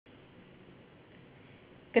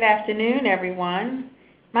Good afternoon, everyone.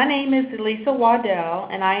 My name is Elisa Waddell,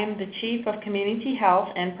 and I am the Chief of Community Health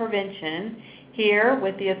and Prevention here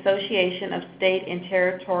with the Association of State and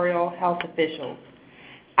Territorial Health Officials.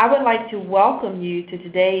 I would like to welcome you to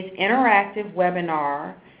today's interactive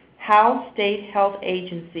webinar, How State Health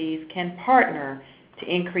Agencies Can Partner to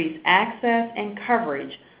Increase Access and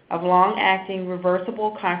Coverage of Long-Acting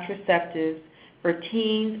Reversible Contraceptives for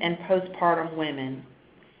Teens and Postpartum Women.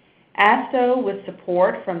 ASTHO, with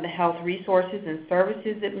support from the Health Resources and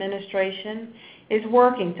Services Administration, is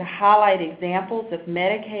working to highlight examples of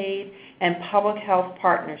Medicaid and public health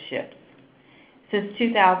partnerships. Since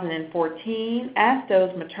 2014,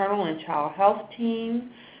 ASTHO's maternal and child health team,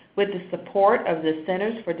 with the support of the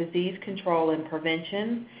Centers for Disease Control and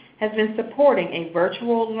Prevention, has been supporting a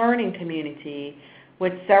virtual learning community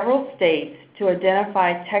with several states to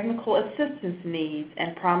identify technical assistance needs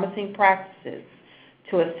and promising practices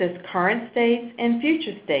to assist current states and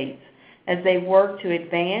future states as they work to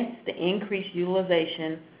advance the increased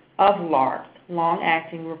utilization of LARCs,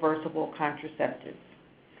 long-acting reversible contraceptives.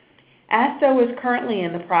 ASTHO is currently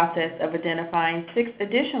in the process of identifying 6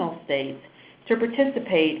 additional states to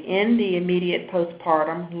participate in the immediate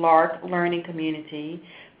postpartum LARC learning community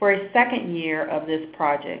for a second year of this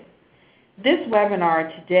project. This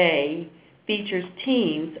webinar today features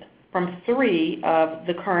teams from 3 of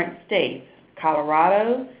the current states,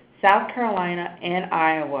 Colorado, South Carolina, and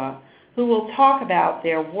Iowa, who will talk about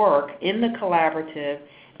their work in the collaborative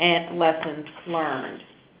and lessons learned.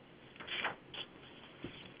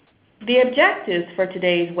 The objectives for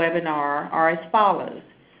today's webinar are as follows: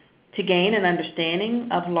 to gain an understanding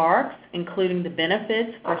of LARCs, including the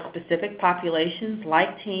benefits for specific populations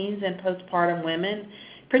like teens and postpartum women,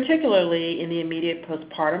 particularly in the immediate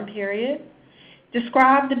postpartum period.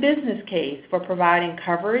 Describe the business case for providing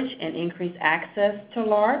coverage and increased access to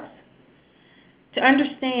LARCs. To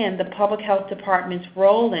understand the Public Health Department's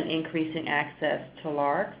role in increasing access to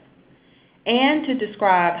LARCs. And to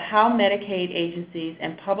describe how Medicaid agencies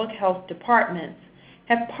and public health departments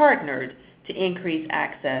have partnered to increase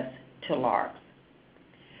access to LARCs.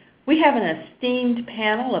 We have an esteemed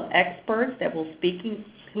panel of experts that will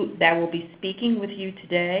be speaking with you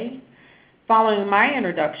today. Following my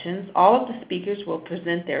introductions, all of the speakers will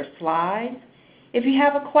present their slides. If you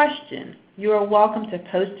have a question, you are welcome to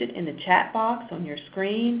post it in the chat box on your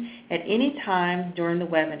screen at any time during the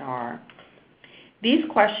webinar. These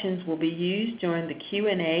questions will be used during the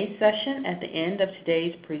Q&A session at the end of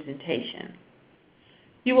today's presentation.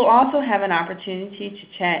 You will also have an opportunity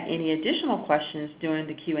to chat any additional questions during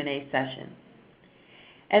the Q&A session.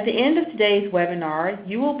 At the end of today's webinar,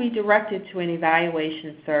 you will be directed to an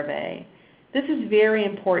evaluation survey. This is very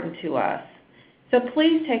important to us, so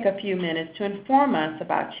please take a few minutes to inform us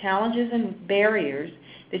about challenges and barriers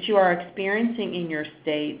that you are experiencing in your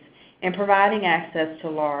states in providing access to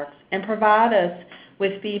LARCs, and provide us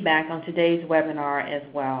with feedback on today's webinar as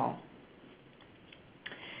well.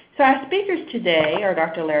 So our speakers today are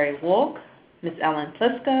Dr. Larry Wolk, Ms. Ellen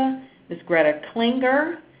Pliska, Ms. Greta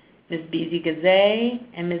Klinger, Ms. Giese,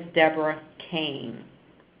 and Ms. Debra Kane.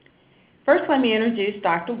 First, let me introduce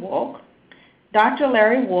Dr. Wolk. Dr.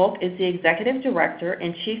 Larry Wolk is the Executive Director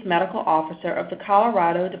and Chief Medical Officer of the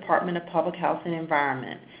Colorado Department of Public Health and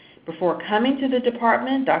Environment. Before coming to the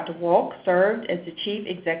department, Dr. Wolk served as the Chief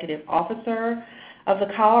Executive Officer of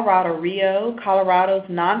the Colorado Rio, Colorado's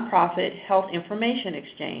nonprofit health information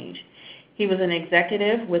exchange. He was an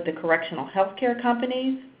executive with the Correctional Healthcare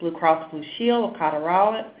Companies, Blue Cross Blue Shield of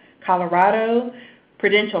Colorado,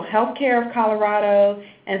 Prudential Healthcare of Colorado,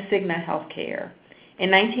 and Cigna Healthcare. In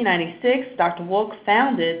 1996, Dr. Wolk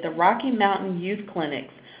founded the Rocky Mountain Youth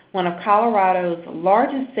Clinics, one of Colorado's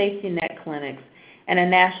largest safety net clinics and a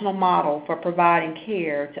national model for providing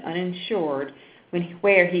care to uninsured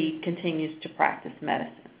where he continues to practice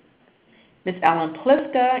medicine. Ms. Ellen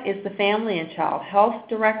Pliska is the Family and Child Health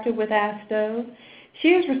Director with ASTHO. She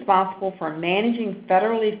is responsible for managing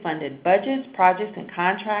federally funded budgets, projects, and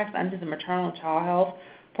contracts under the Maternal and Child Health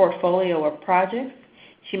portfolio of projects.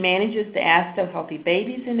 She manages the ASTHO Healthy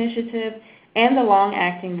Babies Initiative and the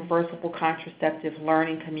Long-Acting Reversible Contraceptive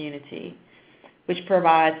Learning Community, which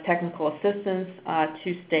provides technical assistance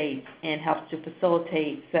to states and helps to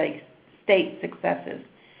facilitate state successes.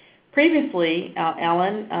 Previously,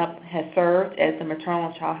 Ellen has served as the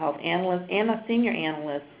Maternal and Child Health Analyst and a Senior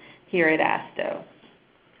Analyst here at ASTHO.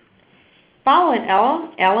 Following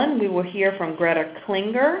Ellen, we will hear from Greta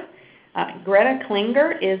Klinger. Greta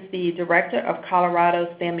Klinger is the Director of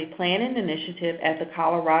Colorado's Family Planning Initiative at the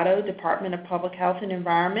Colorado Department of Public Health and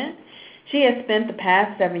Environment. She has spent the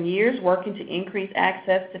past 7 years working to increase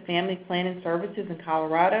access to family planning services in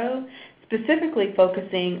Colorado, specifically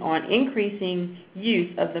focusing on increasing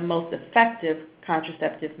use of the most effective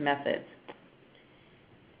contraceptive methods.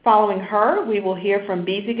 Following her, we will hear from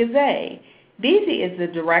Giese. Giese is the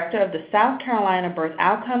director of the South Carolina Birth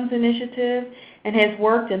Outcomes Initiative and has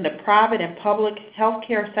worked in the private and public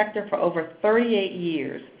healthcare sector for over 38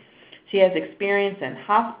 years. She has experience in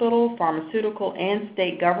hospital, pharmaceutical, and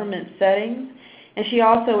state government settings, and she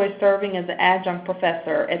also is serving as an adjunct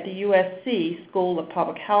professor at the USC School of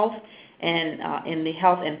Public Health and in the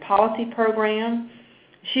Health and Policy program.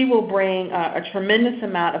 She will bring a tremendous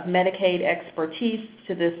amount of Medicaid expertise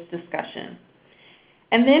to this discussion.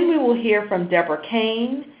 And then we will hear from Debra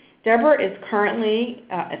Kane. Debra is currently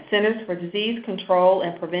at Centers for Disease Control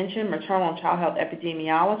and Prevention maternal and child health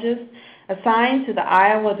epidemiologist assigned to the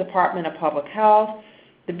Iowa Department of Public Health,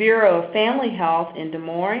 the Bureau of Family Health in Des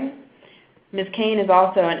Moines. Ms. Kane is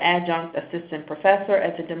also an adjunct assistant professor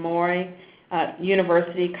at the Des Moines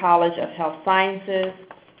University College of Health Sciences.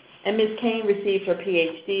 And Ms. Kane received her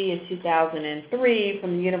PhD in 2003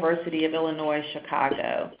 from the University of Illinois,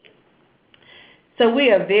 Chicago. So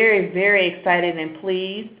we are very, very excited and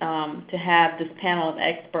pleased to have this panel of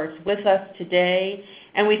experts with us today.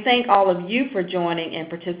 And we thank all of you for joining and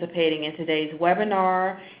participating in today's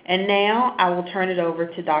webinar. And now I will turn it over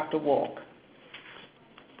to Dr. Wolk.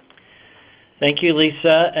 Thank you,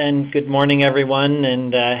 Lisa, and good morning, everyone,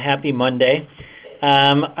 and happy Monday.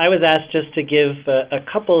 I was asked just to give a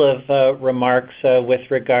couple of remarks with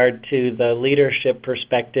regard to the leadership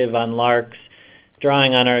perspective on LARCs,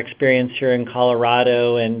 drawing on our experience here in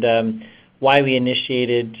Colorado and why we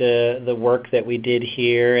initiated the work that we did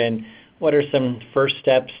here and what are some first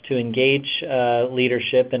steps to engage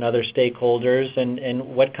leadership and other stakeholders and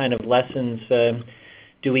what kind of lessons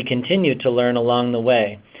do we continue to learn along the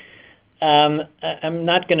way. I'm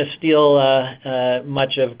not going to steal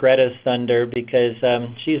much of Greta's thunder because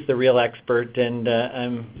she's the real expert, and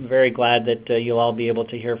I'm very glad that you'll all be able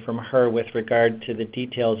to hear from her with regard to the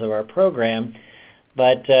details of our program.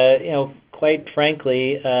 But quite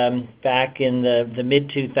frankly, back in the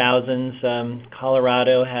mid-2000s,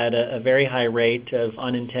 Colorado had a very high rate of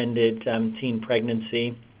unintended teen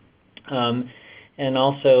pregnancy, and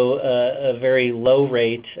also a very low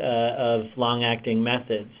rate of long-acting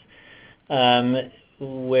methods.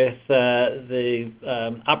 With the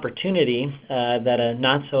opportunity that a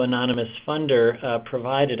not-so-anonymous funder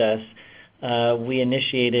provided us, we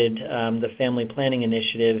initiated the Family Planning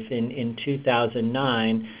Initiative in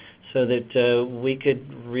 2009 so that we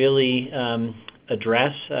could really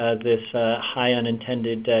address this high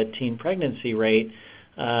unintended teen pregnancy rate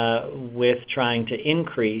with trying to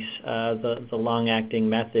increase the long-acting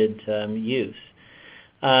method use.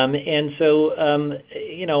 And so,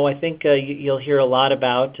 I think you'll hear a lot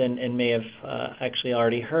about and may have actually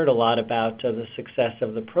already heard a lot about the success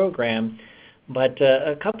of the program. But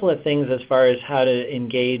a couple of things as far as how to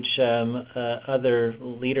engage other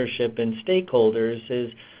leadership and stakeholders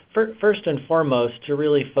is, first and foremost, to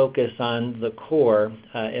really focus on the core,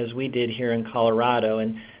 as we did here in Colorado,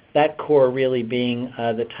 and that core really being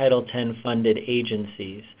the Title X funded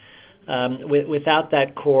agencies. Without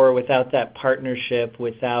that core, without that partnership,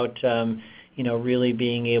 without really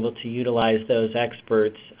being able to utilize those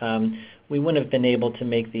experts, we wouldn't have been able to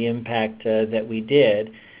make the impact that we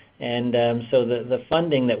did. And so the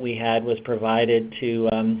funding that we had was provided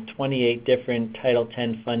to 28 different Title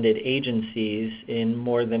X funded agencies in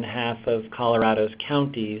more than half of Colorado's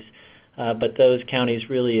counties, but those counties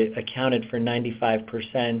really accounted for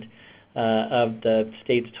 95% of the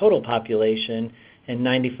state's total population and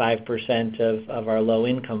 95% of our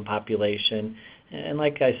low-income population. And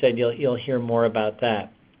like I said, you'll hear more about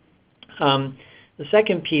that. The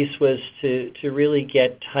second piece was to really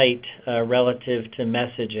get tight relative to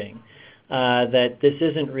messaging, that this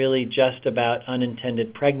isn't really just about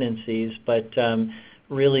unintended pregnancies, but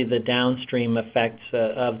really the downstream effects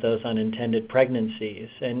of those unintended pregnancies.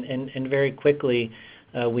 And very quickly,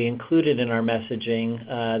 we included in our messaging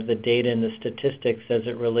the data and the statistics as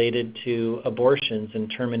it related to abortions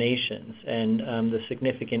and terminations and the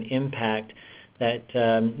significant impact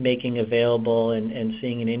that making available and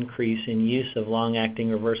seeing an increase in use of long-acting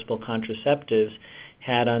reversible contraceptives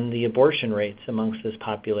had on the abortion rates amongst this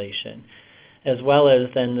population. As well as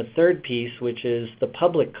then the third piece, which is the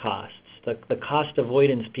public costs, the cost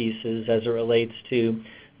avoidance pieces as it relates to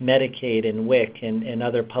Medicaid and WIC and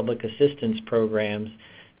other public assistance programs,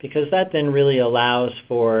 because that then really allows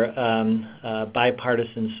for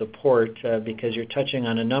bipartisan support because you're touching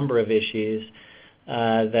on a number of issues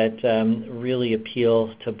that really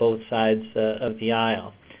appeal to both sides of the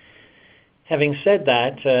aisle. Having said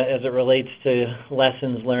that, as it relates to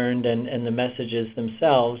lessons learned and the messages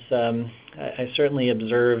themselves, I certainly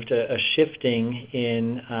observed a shifting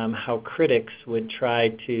in how critics would try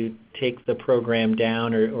to take the program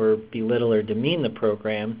down or belittle or demean the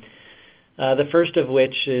program. The first of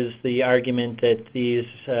which is the argument that these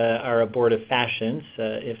are abortive fashions,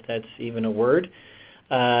 if that's even a word,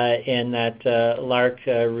 and that LARC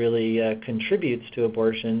really contributes to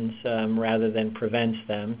abortions rather than prevents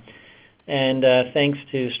them. And thanks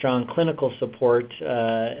to strong clinical support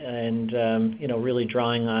and really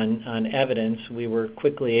drawing on evidence, we were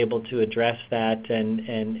quickly able to address that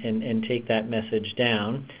and take that message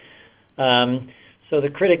down. So the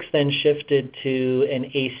critics then shifted to an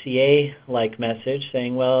ACA-like message,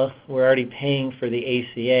 saying, well, we're already paying for the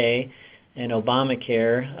ACA and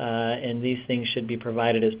Obamacare, and these things should be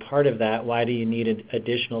provided as part of that. Why do you need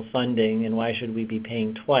additional funding, and why should we be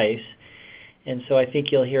paying twice? And so I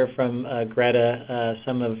think you'll hear from Greta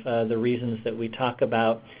some of the reasons that we talk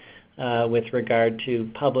about with regard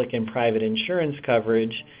to public and private insurance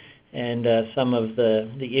coverage and some of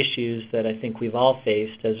the issues that I think we've all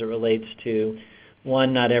faced as it relates to,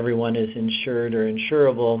 one, not everyone is insured or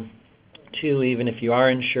insurable. Two, even if you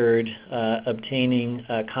are insured, obtaining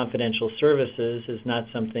confidential services is not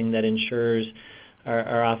something that insurers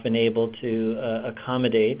are often able to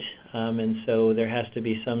accommodate, and so there has to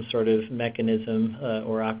be some sort of mechanism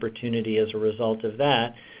or opportunity as a result of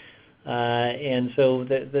that. And so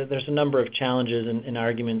there's a number of challenges and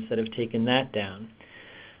arguments that have taken that down.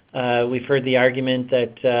 We've heard the argument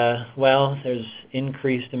that, well, there's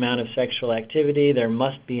increased amount of sexual activity. There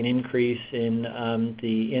must be an increase in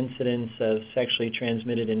the incidence of sexually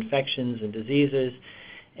transmitted infections and diseases,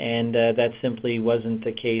 and that simply wasn't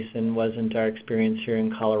the case and wasn't our experience here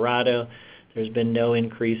in Colorado. There's been no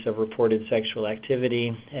increase of reported sexual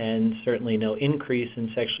activity and certainly no increase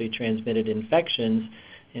in sexually transmitted infections.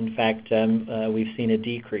 In fact, we've seen a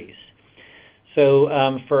decrease.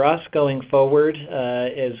 So for us going forward,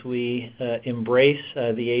 as we embrace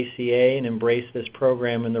the ACA and embrace this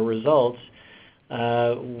program and the results,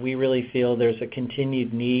 we really feel there's a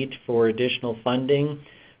continued need for additional funding,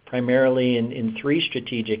 primarily in three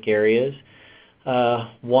strategic areas.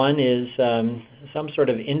 One is some sort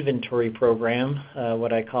of inventory program,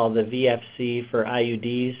 what I call the VFC for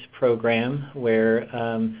IUDs program, where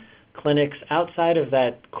clinics outside of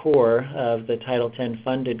that core of the Title X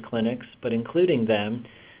funded clinics, but including them,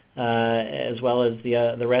 as well as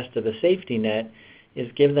the rest of the safety net, is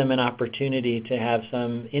give them an opportunity to have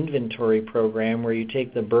some inventory program where you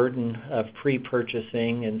take the burden of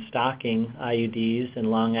pre-purchasing and stocking IUDs and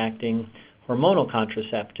long-acting hormonal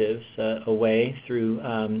contraceptives away through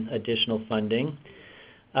additional funding.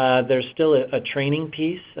 There's still a training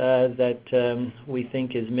piece that we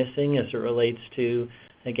think is missing as it relates to,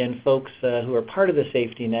 again, folks who are part of the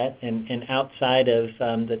safety net and outside of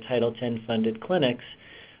the Title X funded clinics,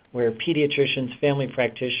 where pediatricians, family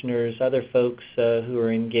practitioners, other folks who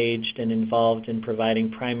are engaged and involved in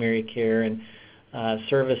providing primary care and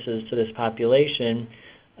services to this population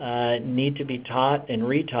need to be taught and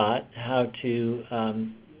retaught how to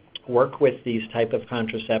work with these type of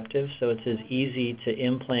contraceptives so it's as easy to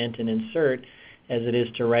implant and insert as it is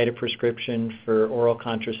to write a prescription for oral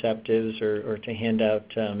contraceptives or to hand out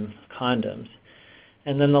condoms.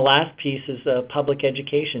 And then the last piece is a public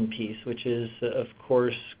education piece, which is, of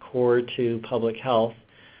course, core to public health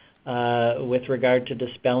with regard to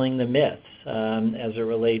dispelling the myths as it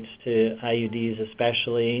relates to IUDs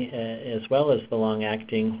especially, as well as the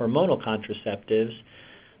long-acting hormonal contraceptives.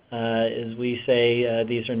 As we say,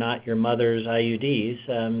 these are not your mother's IUDs,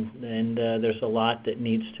 and there's a lot that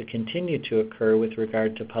needs to continue to occur with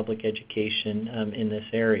regard to public education in this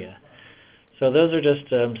area. So those are just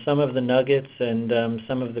some of the nuggets and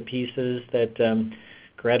some of the pieces that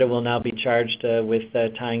Greta will now be charged with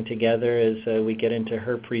tying together as we get into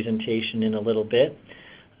her presentation in a little bit.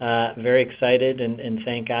 Very excited and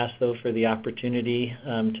thank ASTHO for the opportunity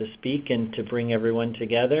to speak and to bring everyone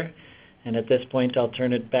together. And at this point, I'll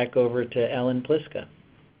turn it back over to Ellen Pliska.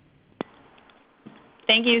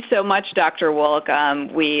 Thank you so much, Dr.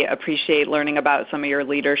 Wolk. We appreciate learning about some of your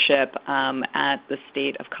leadership at the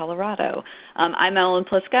state of Colorado. I'm Ellen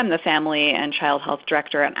Pliska. I'm the Family and Child Health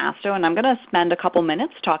Director at ASTHO, and I'm going to spend a couple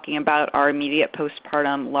minutes talking about our immediate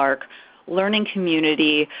postpartum LARC learning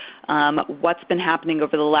community, what's been happening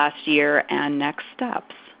over the last year, and next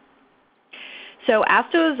steps. So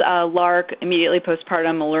ASTHO's LARC, immediately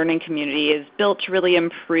postpartum learning community, is built to really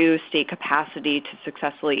improve state capacity to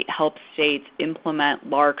successfully help states implement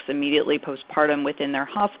LARCs immediately postpartum within their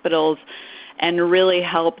hospitals and really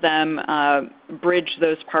help them bridge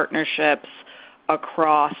those partnerships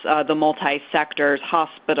across the multi-sectors,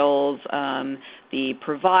 hospitals, the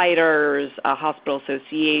providers, hospital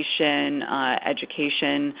association,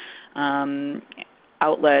 education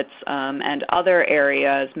outlets, and other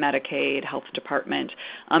areas, Medicaid, health department,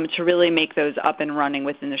 to really make those up and running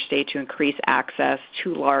within the state to increase access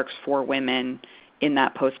to LARCs for women in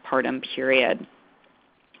that postpartum period.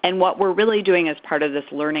 And what we're really doing as part of this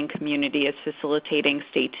learning community is facilitating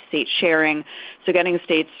state-to-state sharing, so getting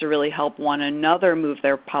states to really help one another move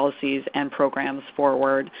their policies and programs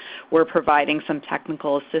forward. We're providing some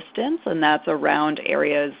technical assistance, and that's around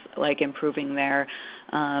areas like improving their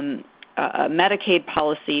Medicaid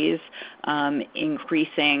policies,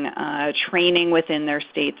 increasing training within their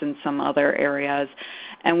states and some other areas.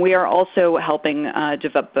 And we are also helping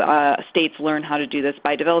states learn how to do this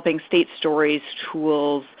by developing state stories,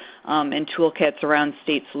 tools, and toolkits around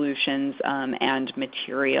state solutions and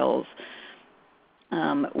materials.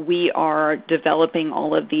 We are developing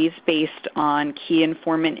all of these based on key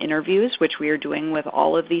informant interviews, which we are doing with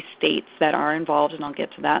all of these states that are involved, and I'll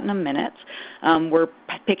get to that in a minute. We're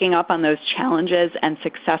picking up on those challenges and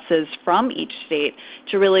successes from each state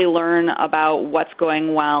to really learn about what's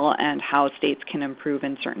going well and how states can improve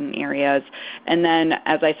in certain areas. And then,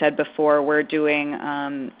 as I said before, we're doing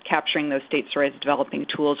capturing those state stories, developing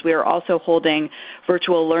tools. We are also holding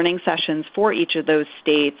virtual learning sessions for each of those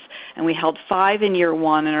states, and we held 5 in year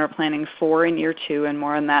 1 and are planning 4 in year 2, and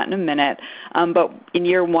more on that in a minute. But in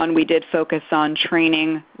year 1, we did focus on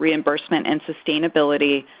training, reimbursement, and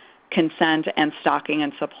sustainability, consent, and stocking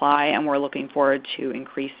and supply, and we're looking forward to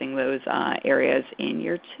increasing those areas in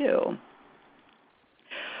year 2.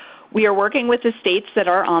 We are working with the states that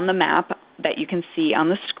are on the map that you can see on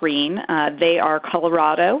the screen. They are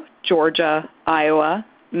Colorado, Georgia, Iowa,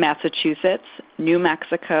 Massachusetts, New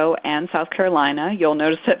Mexico, and South Carolina. You'll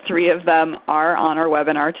notice that 3 of them are on our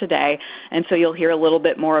webinar today, and so you'll hear a little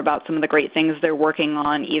bit more about some of the great things they're working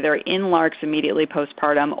on either in LARCs immediately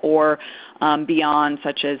postpartum or beyond,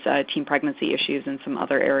 such as teen pregnancy issues and some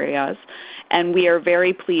other areas. And we are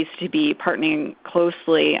very pleased to be partnering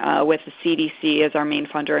closely with the CDC as our main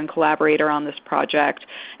funder and collaborator on this project,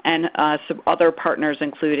 and some other partners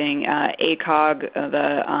including ACOG,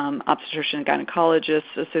 the Obstetrician and Gynecologist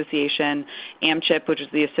Association, AMCHIP, which is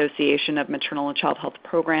the Association of Maternal and Child Health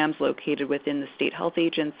Programs located within the state health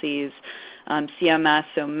agencies, CMS,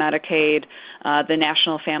 so Medicaid, the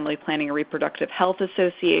National Family Planning and Reproductive Health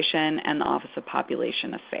Association, and the Office of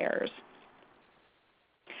Population Affairs.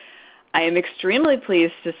 I am extremely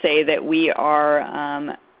pleased to say that we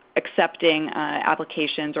are accepting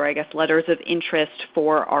applications, or I guess letters of interest,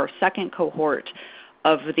 for our second cohort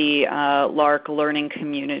of the LARC learning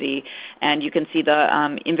community. And you can see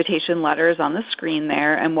the invitation letters on the screen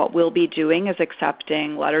there. And what we'll be doing is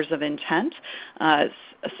accepting letters of intent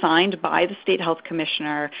signed by the State Health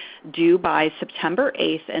Commissioner due by September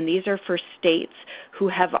 8th. And these are for states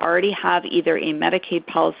who already have either a Medicaid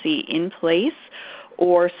policy in place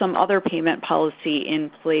or some other payment policy in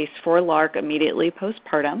place for LARC immediately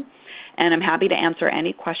postpartum. And I'm happy to answer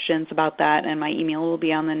any questions about that, and my email will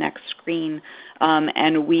be on the next screen.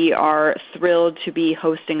 And we are thrilled to be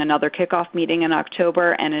hosting another kickoff meeting in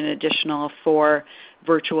October and an additional 4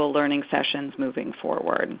 virtual learning sessions moving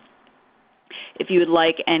forward. If you would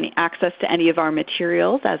like any access to any of our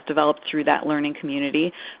materials as developed through that learning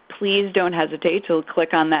community, please don't hesitate to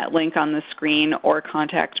click on that link on the screen or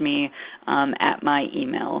contact me at my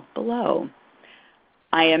email below.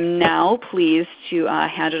 I am now pleased to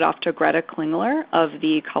hand it off to Greta Klinger of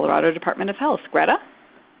the Colorado Department of Health. Greta?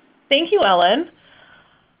 Thank you, Ellen.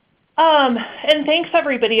 And thanks,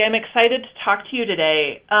 everybody. I'm excited to talk to you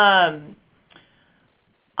today. Some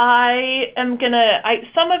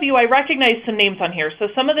of you, I recognize some names on here, so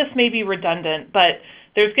some of this may be redundant, but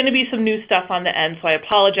there's going to be some new stuff on the end, so I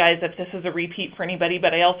apologize if this is a repeat for anybody,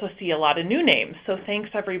 but I also see a lot of new names, so thanks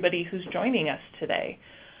everybody who's joining us today.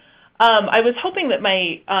 I was hoping that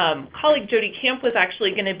my colleague Jody Camp was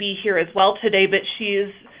actually going to be here as well today, but she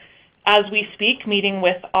is, as we speak, meeting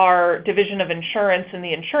with our Division of Insurance and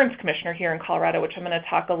the Insurance Commissioner here in Colorado, which I'm going to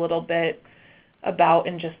talk a little bit about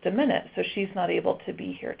in just a minute, so she's not able to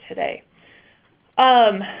be here today.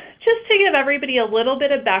 Just to give everybody a little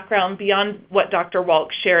bit of background beyond what Dr.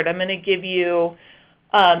 Walk shared, I'm going to give you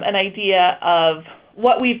an idea of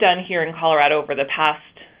what we've done here in Colorado over the past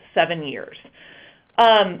 7 years.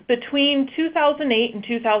 Between 2008 and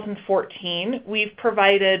 2014, we've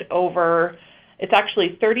provided it's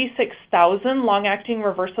actually 36,000 long-acting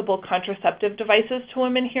reversible contraceptive devices to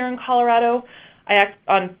women here in Colorado.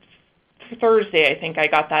 On Thursday, I think I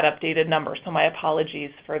got that updated number, so my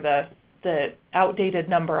apologies for the outdated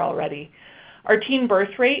number already. Our teen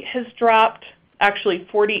birth rate has dropped actually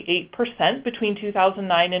 48% between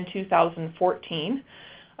 2009 and 2014.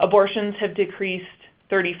 Abortions have decreased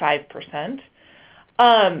 35%.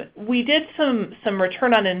 We did some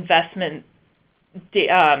return on investment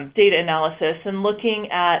data analysis and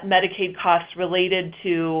looking at Medicaid costs related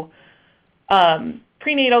to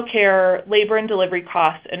prenatal care, labor and delivery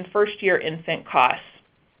costs, and first-year infant costs.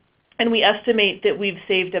 And we estimate that we've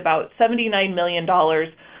saved about $79 million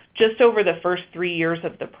just over the first 3 years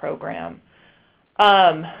of the program.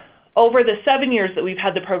 Over the 7 years that we've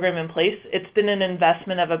had the program in place, it's been an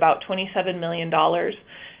investment of about $27 million.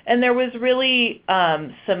 And there was really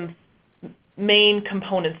some main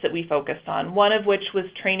components that we focused on, one of which was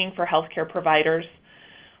training for healthcare providers.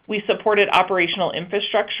 We supported operational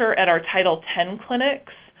infrastructure at our Title X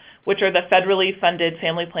clinics, which are the federally funded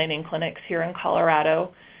family planning clinics here in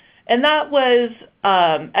Colorado. And that was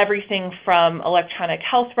everything from electronic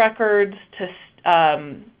health records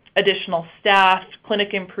to additional staff,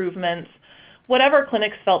 clinic improvements, whatever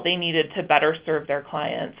clinics felt they needed to better serve their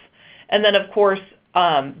clients. And then, of course,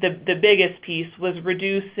 the biggest piece was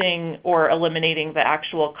reducing or eliminating the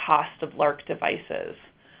actual cost of LARC devices.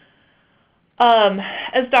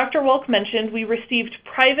 As Dr. Wolk mentioned, we received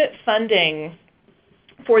private funding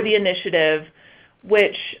for the initiative,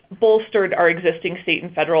 which bolstered our existing state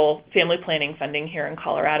and federal family planning funding here in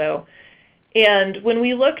Colorado. And when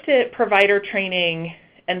we looked at provider training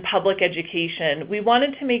and public education, we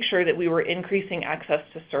wanted to make sure that we were increasing access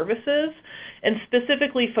to services and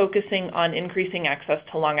specifically focusing on increasing access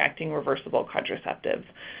to long-acting reversible contraceptives.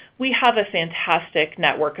 We have a fantastic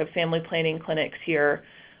network of family planning clinics here,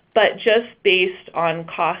 but just based on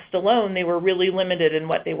cost alone, they were really limited in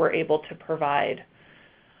what they were able to provide.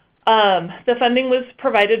 The funding was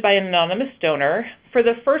provided by an anonymous donor. For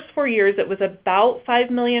the first 4 years, it was about $5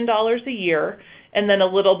 million a year, and then a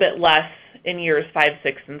little bit less in years 5,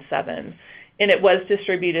 6, and 7. And it was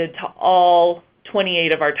distributed to all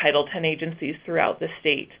 28 of our Title X agencies throughout the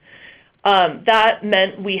state. That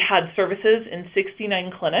meant we had services in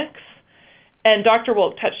 69 clinics. And Dr.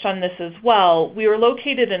 Wolk touched on this as well. We were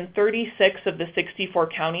located in 36 of the 64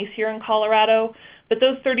 counties here in Colorado, but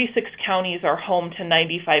those 36 counties are home to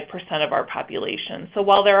 95% of our population. So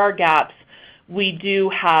while there are gaps, we do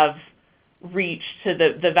have reach to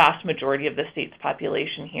the vast majority of the state's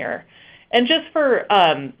population here. And just for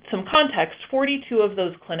some context, 42 of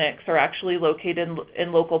those clinics are actually located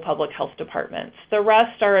in local public health departments. The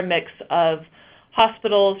rest are a mix of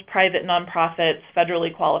hospitals, private nonprofits,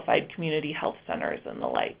 federally qualified community health centers, and the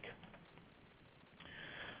like.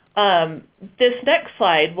 This next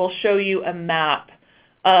slide will show you a map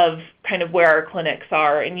of kind of where our clinics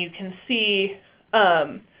are, and you can see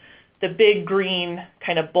the big green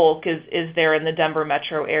kind of bulk is there in the Denver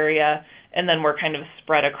metro area, and then we're kind of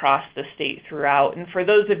spread across the state throughout. And for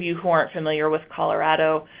those of you who aren't familiar with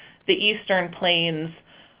Colorado, the Eastern Plains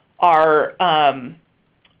are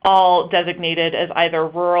all designated as either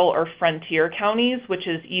rural or frontier counties, which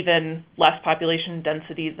is even less population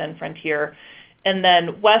density than frontier. And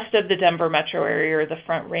then west of the Denver metro area, or the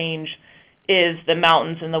Front Range, is the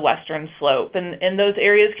mountains and the western slope. And those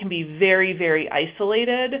areas can be very, very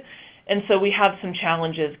isolated. And so we have some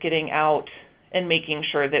challenges getting out and making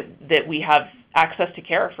sure that we have access to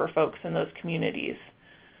care for folks in those communities.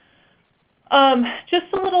 Just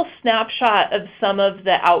a little snapshot of some of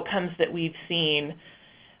the outcomes that we've seen.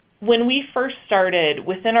 When we first started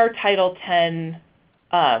within our Title X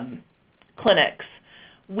clinics,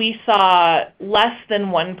 we saw less than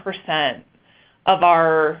 1% of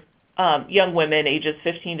our young women ages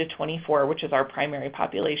 15 to 24, which is our primary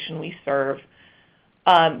population we serve,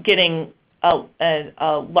 getting a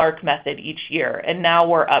LARC method each year. And now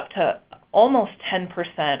we're up to almost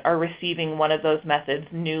 10% are receiving one of those methods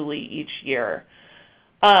newly each year.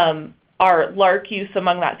 Our LARC use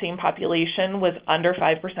among that same population was under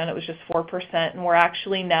 5%, it was just 4%, and we're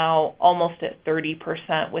actually now almost at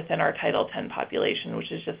 30% within our Title X population,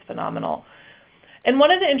 which is just phenomenal. And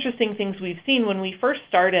one of the interesting things we've seen, when we first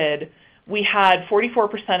started, we had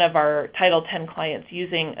 44% of our Title X clients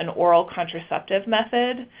using an oral contraceptive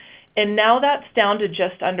method, and now that's down to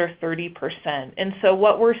just under 30%. And so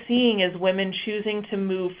what we're seeing is women choosing to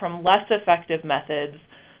move from less effective methods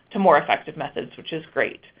to more effective methods, which is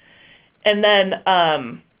great. And then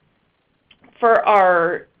for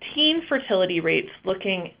our teen fertility rates,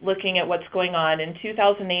 looking at what's going on, in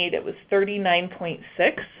 2008 it was 39.6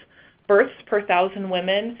 births per 1,000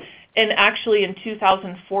 women, and actually in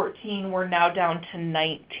 2014 we're now down to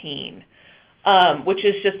 19, which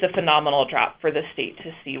is just a phenomenal drop for the state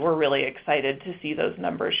to see. We're really excited to see those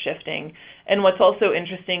numbers shifting. And what's also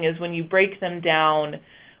interesting is when you break them down,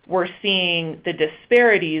 we're seeing the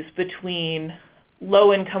disparities between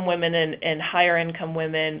low-income women and higher-income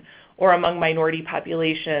women, or among minority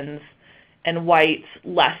populations and whites,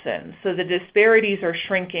 lessen. So the disparities are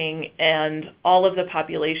shrinking, and all of the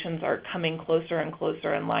populations are coming closer and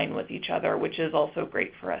closer in line with each other, which is also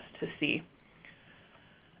great for us to see.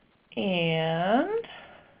 And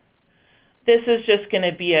this is just going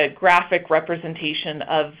to be a graphic representation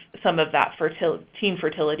of some of that teen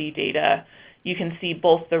fertility data. You can see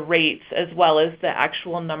both the rates as well as the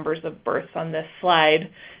actual numbers of births on this slide.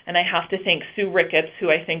 And I have to thank Sue Ricketts, who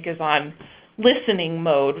I think is on listening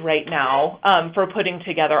mode right now, for putting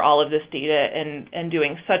together all of this data and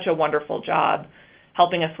doing such a wonderful job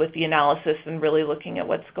helping us with the analysis and really looking at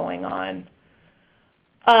what's going on.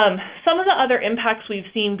 Some of the other impacts we've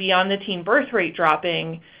seen beyond the teen birth rate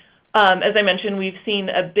dropping, as I mentioned, we've seen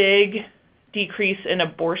a big decrease in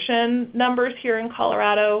abortion numbers here in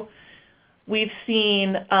Colorado. We've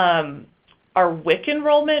seen our WIC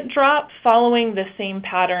enrollment drop following the same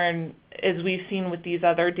pattern as we've seen with these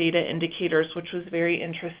other data indicators, which was very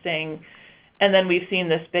interesting. And then we've seen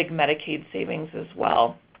this big Medicaid savings as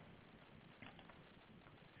well.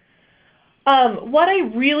 What I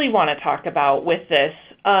really want to talk about with this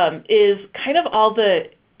is kind of all the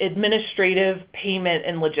administrative, payment,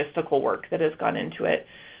 and logistical work that has gone into it.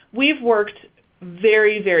 We've worked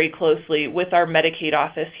very, very closely with our Medicaid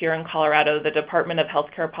office here in Colorado, the Department of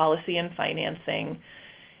Healthcare Policy and Financing,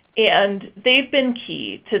 and they've been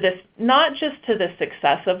key to this, not just to the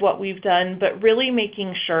success of what we've done, but really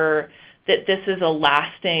making sure that this is a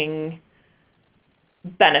lasting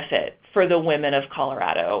benefit for the women of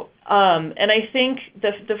Colorado. And I think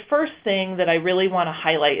the first thing that I really want to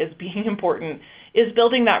highlight as being important is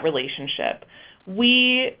building that relationship.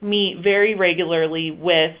 We meet very regularly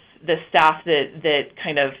with the staff that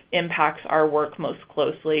kind of impacts our work most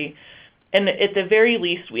closely. And at the very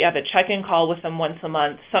least, we have a check-in call with them once a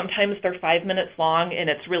month. Sometimes they're 5 minutes long, and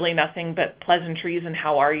it's really nothing but pleasantries and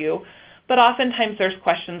how are you. But oftentimes there's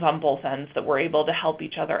questions on both ends that we're able to help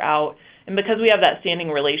each other out. And because we have that standing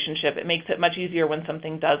relationship, it makes it much easier when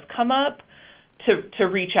something does come up to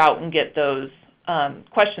reach out and get those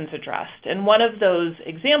questions addressed. And one of those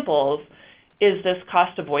examples is this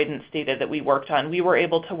cost avoidance data that we worked on. We were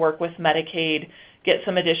able to work with Medicaid, get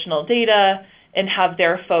some additional data, and have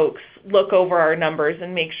their folks look over our numbers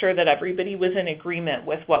and make sure that everybody was in agreement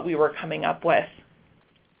with what we were coming up with.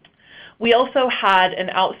 We also had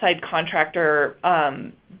an outside contractor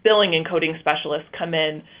billing and coding specialist come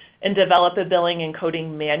in and develop a billing and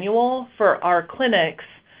coding manual for our clinics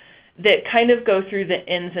that kind of go through the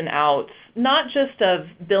ins and outs, not just of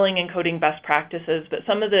billing and coding best practices, but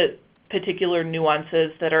some of the particular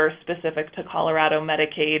nuances that are specific to Colorado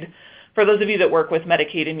Medicaid. For those of you that work with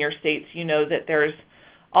Medicaid in your states, you know that there's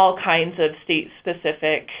all kinds of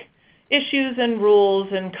state-specific issues and rules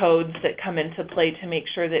and codes that come into play to make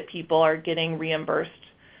sure that people are getting reimbursed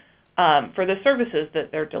for the services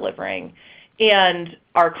that they're delivering. And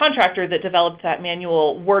our contractor that developed that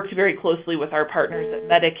manual worked very closely with our partners at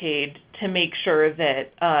Medicaid to make sure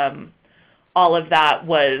that all of that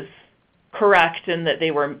was correct and that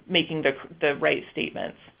they were making the right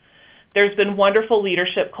statements. There's been wonderful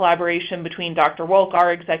leadership collaboration between Dr. Wolk,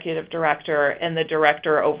 our executive director, and the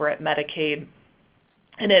director over at Medicaid.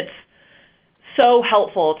 And it's so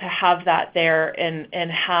helpful to have that there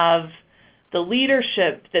and have the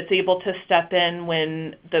leadership that's able to step in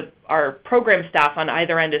when our program staff on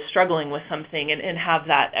either end is struggling with something and have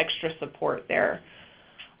that extra support there.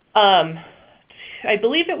 I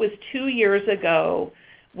believe it was 2 years ago,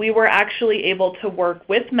 we were actually able to work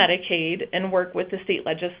with Medicaid and work with the state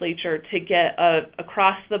legislature to get a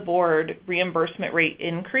across-the-board reimbursement rate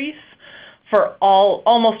increase for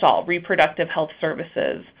almost all reproductive health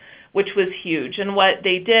services, which was huge. And what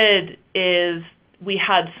they did is we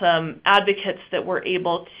had some advocates that were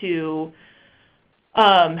able to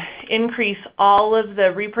increase all of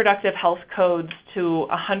the reproductive health codes to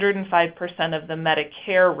 105% of the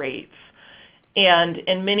Medicare rates. And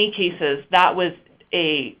in many cases, that was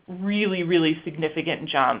a really, really significant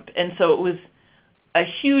jump. And so it was a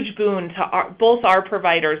huge boon to both our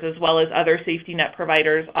providers as well as other safety net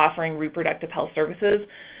providers offering reproductive health services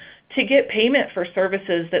to get payment for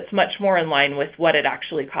services that's much more in line with what it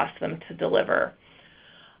actually costs them to deliver.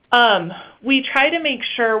 We try to make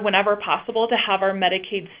sure whenever possible to have our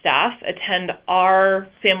Medicaid staff attend our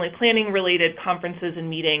family planning related conferences and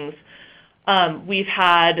meetings. We've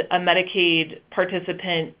had a Medicaid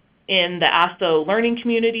participant in the ASTHO learning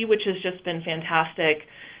community, which has just been fantastic.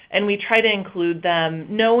 And we try to include them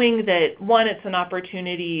knowing that, one, it's an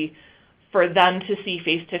opportunity for them to see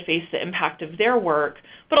face-to-face the impact of their work,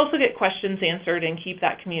 but also get questions answered and keep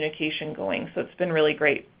that communication going. So it's been really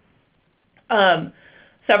great.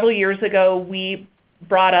 Several years ago, we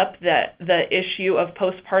brought up the issue of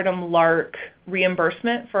postpartum LARC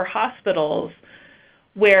reimbursement for hospitals,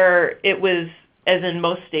 where it was, as in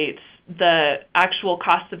most states, the actual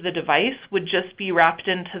cost of the device would just be wrapped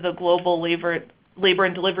into the global labor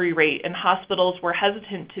and delivery rate, and hospitals were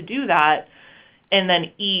hesitant to do that and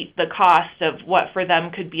then eat the cost of what for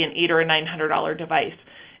them could be an $800 or a $900 device.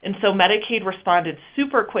 And so Medicaid responded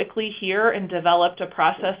super quickly here and developed a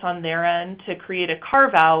process on their end to create a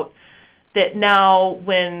carve-out that now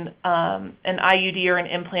when an IUD or an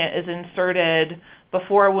implant is inserted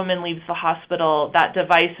before a woman leaves the hospital, that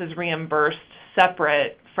device is reimbursed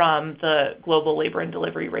separate from the global labor and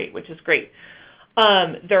delivery rate, which is great.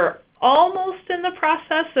 They're almost in the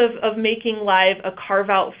process of making live a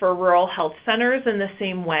carve-out for rural health centers in the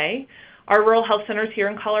same way. Our rural health centers here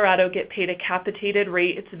in Colorado get paid a capitated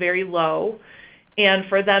rate. It's very low. And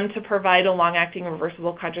for them to provide a long-acting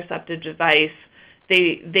reversible contraceptive device,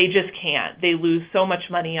 they just can't. They lose so much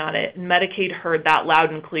money on it. And Medicaid heard that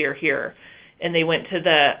loud and clear here. And they went to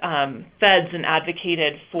the feds and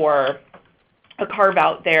advocated for a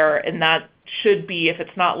carve-out there. And that should be, if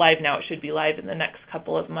it's not live now, it should be live in the next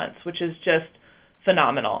couple of months, which is just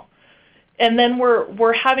phenomenal. And then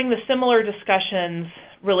we're having the similar discussions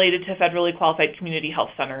related to federally qualified community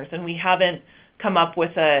health centers, and we haven't come up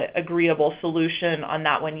with an agreeable solution on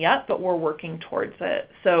that one yet, but we're working towards it.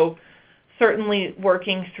 So certainly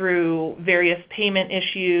working through various payment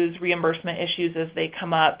issues, reimbursement issues as they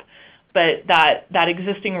come up, but that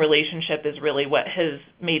existing relationship is really what has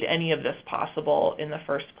made any of this possible in the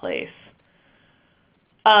first place.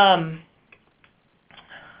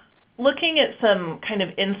 Looking at some kind of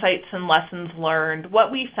insights and lessons learned,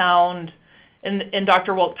 what we found, and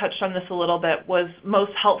Dr. Wolk touched on this a little bit, was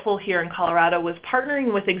most helpful here in Colorado was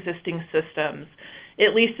partnering with existing systems,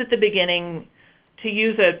 at least at the beginning. To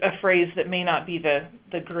use a phrase that may not be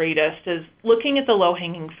the greatest, is looking at the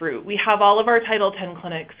low-hanging fruit. We have all of our Title X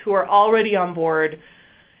clinics who are already on board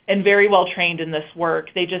and very well trained in this work.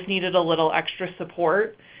 They just needed a little extra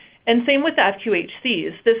support. And same with the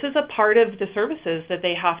FQHCs. This is a part of the services that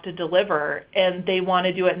they have to deliver, and they want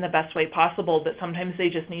to do it in the best way possible, but sometimes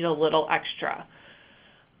they just need a little extra.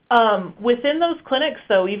 Within those clinics,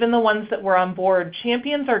 though, even the ones that were on board,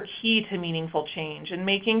 champions are key to meaningful change and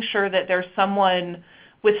making sure that there's someone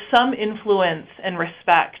with some influence and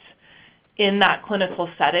respect in that clinical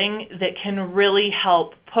setting that can really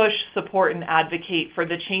help push, support, and advocate for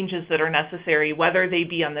the changes that are necessary, whether they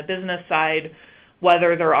be on the business side,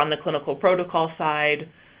 whether they're on the clinical protocol side,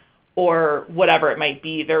 or whatever it might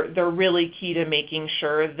be. They're really key to making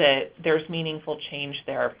sure that there's meaningful change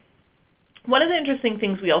there. One of the interesting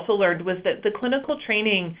things we also learned was that the clinical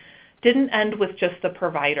training didn't end with just the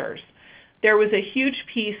providers. There was a huge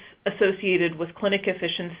piece associated with clinic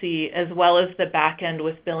efficiency as well as the back end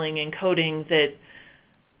with billing and coding that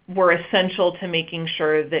were essential to making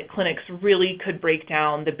sure that clinics really could break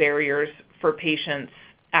down the barriers for patients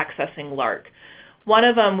accessing LARC. One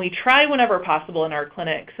of them we try whenever possible in our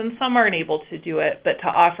clinics, and some aren't able to do it, but to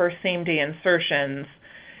offer same-day insertions.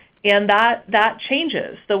 And that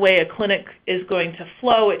changes the way a clinic is going to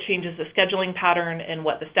flow. It changes the scheduling pattern and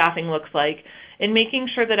what the staffing looks like, and making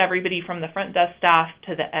sure that everybody from the front desk staff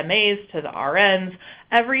to the MAs to the RNs,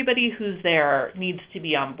 everybody who's there needs to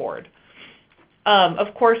be on board.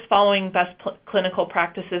 Of course, following best clinical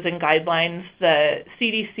practices and guidelines, the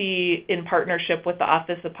CDC, in partnership with the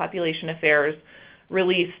Office of Population Affairs,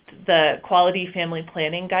 released the Quality Family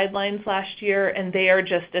Planning Guidelines last year, and they are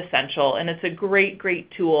just essential. And it's a great, great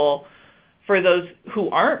tool for those who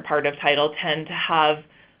aren't part of Title X to have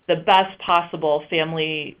the best possible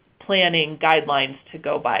family planning guidelines to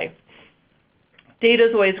go by. Data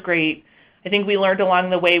is always great. I think we learned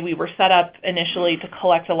along the way. We were set up initially to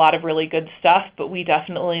collect a lot of really good stuff, but we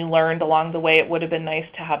definitely learned along the way it would have been nice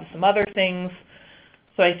to have some other things.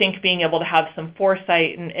 So I think being able to have some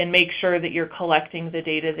foresight and make sure that you're collecting the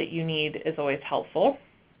data that you need is always helpful.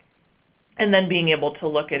 And then being able to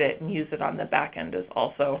look at it and use it on the back end is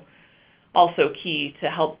also key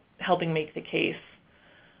to helping make the case.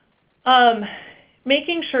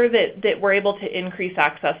 Making sure that we're able to increase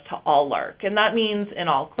access to all LARC. And that means in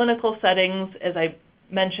all clinical settings, as I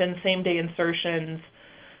mentioned, same-day insertions.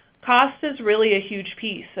 Cost is really a huge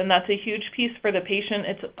piece, and that's a huge piece for the patient.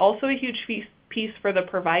 It's also a huge piece for the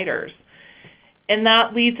providers. And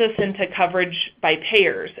that leads us into coverage by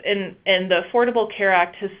payers. And the Affordable Care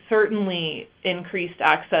Act has certainly increased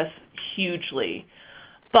access hugely.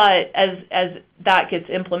 But as that gets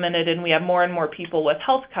implemented and we have more and more people with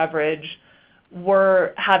health coverage,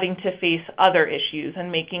 we're having to face other issues and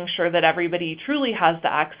making sure that everybody truly has the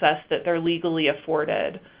access that they're legally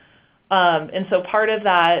afforded. And so part of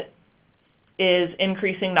that is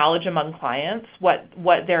increasing knowledge among clients, what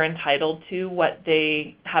they're entitled to, what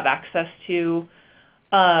they have access to.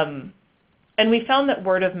 And we found that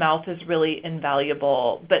word of mouth is really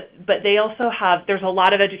invaluable, but they also there's a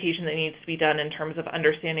lot of education that needs to be done in terms of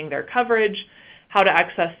understanding their coverage, how to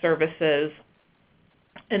access services.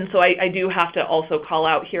 And so I do have to also call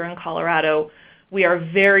out here in Colorado, we are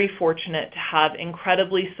very fortunate to have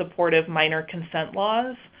incredibly supportive minor consent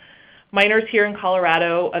laws. Minors here in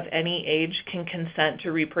Colorado of any age can consent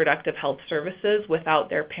to reproductive health services without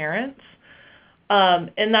their parents.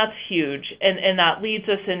 And that's huge. And that leads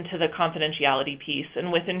us into the confidentiality piece.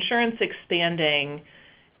 And with insurance expanding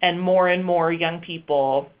and more young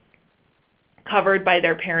people covered by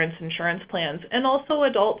their parents' insurance plans, and also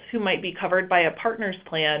adults who might be covered by a partner's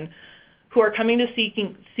plan who are coming to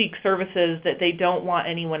seek services that they don't want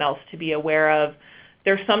anyone else to be aware of,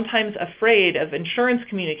 they're sometimes afraid of insurance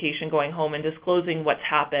communication going home and disclosing what's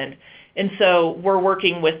happened. And so we're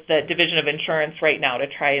working with the Division of Insurance right now to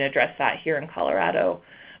try and address that here in Colorado.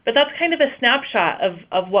 But that's kind of a snapshot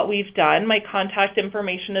of what we've done. My contact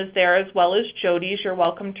information is there, as well as Jody's. You're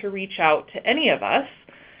welcome to reach out to any of us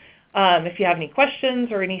if you have any questions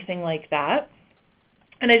or anything like that.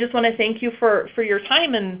 And I just want to thank you for your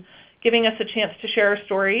time and giving us a chance to share our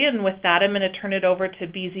story. And with that, I'm going to turn it over to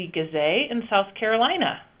Giese in South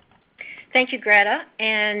Carolina. Thank you, Greta,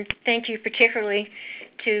 and thank you particularly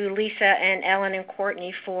to Lisa and Ellen and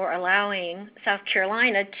Courtney for allowing South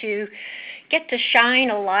Carolina to get to shine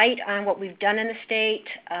a light on what we've done in the state,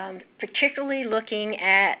 particularly looking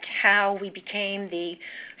at how we became the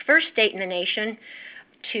first state in the nation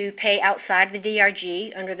to pay outside the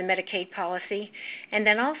DRG under the Medicaid policy, and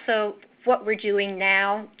then also what we're doing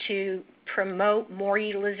now to promote more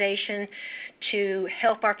utilization, to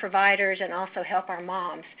help our providers and also help our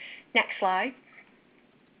moms. Next slide.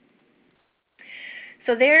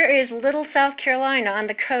 So there is little South Carolina on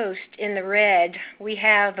the coast in the red. We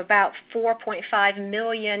have about 4.5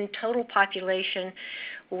 million total population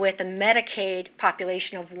with a Medicaid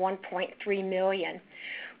population of 1.3 million.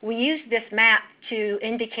 We use this map to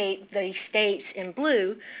indicate the states in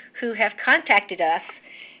blue who have contacted us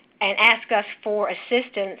and asked us for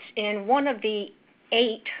assistance in one of the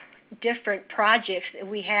 8 different projects that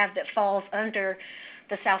we have that falls under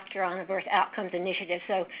the South Carolina Birth Outcomes Initiative.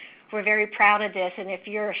 So we're very proud of this, and if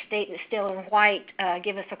you're a state that's still in white,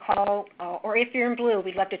 give us a call, or if you're in blue,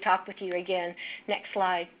 we'd love to talk with you again. Next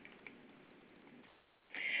slide.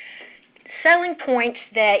 Selling points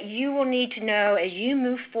that you will need to know as you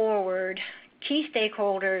move forward, key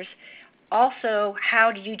stakeholders, also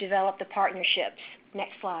how do you develop the partnerships.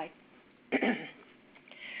 Next slide.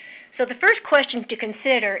 So the first question to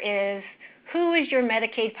consider is, who is your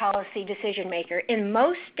Medicaid policy decision maker? In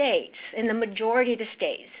most states, in the majority of the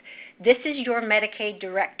states, this is your Medicaid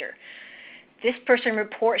director. This person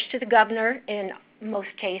reports to the governor in most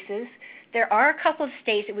cases. There are a couple of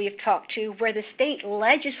states that we have talked to where the state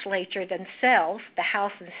legislature themselves, the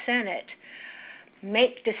House and Senate,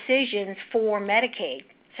 make decisions for Medicaid.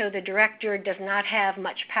 So the director does not have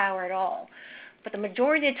much power at all. But the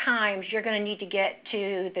majority of the times, you're going to need to get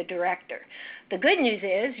to the director. The good news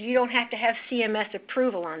is you don't have to have CMS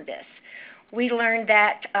approval on this. We learned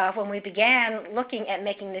that when we began looking at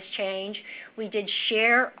making this change, we did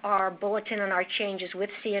share our bulletin on our changes with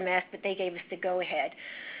CMS, but they gave us the go-ahead.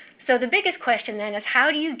 So the biggest question then is,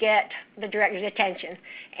 how do you get the director's attention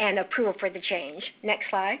and approval for the change? Next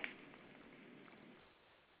slide.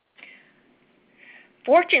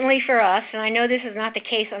 Fortunately for us, and I know this is not the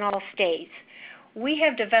case in all states, we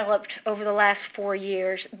have developed over the last 4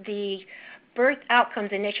 years the Birth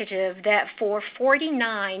Outcomes Initiative that for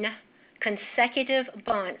 49 consecutive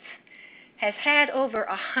months has had over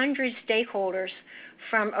 100 stakeholders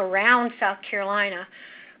from around South Carolina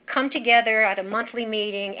come together at a monthly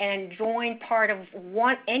meeting and join part of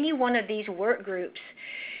any one of these work groups.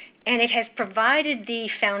 And it has provided the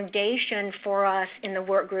foundation for us in the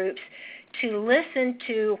work groups to listen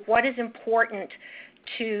to what is important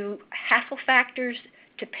to hassle factors,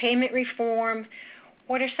 to payment reform,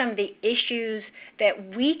 what are some of the issues that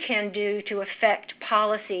we can do to affect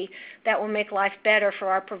policy that will make life better for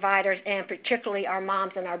our providers and particularly our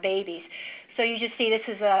moms and our babies. So you just see this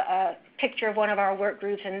is a picture of one of our work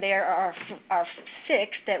groups, and there are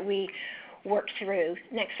 6 that we worked through.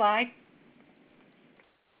 Next slide.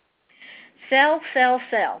 Sell, sell,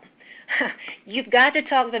 sell. You've got to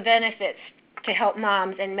talk the benefits to help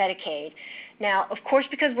moms and Medicaid. Now, of course,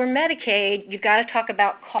 because we're Medicaid, you've got to talk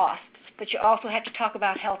about costs, but you also have to talk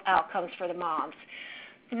about health outcomes for the moms.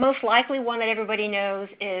 The most likely one that everybody knows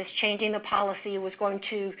is changing the policy was going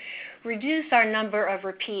to reduce our number of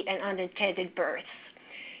repeat and unintended births.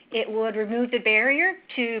 It would remove the barrier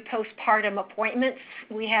to postpartum appointments.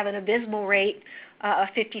 We have an abysmal rate of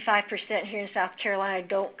 55% here in South Carolina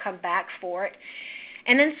don't come back for it.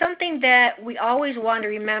 And then something that we always want to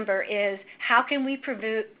remember is how can we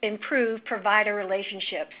improve provider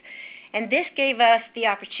relationships? And this gave us the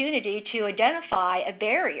opportunity to identify a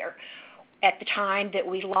barrier at the time that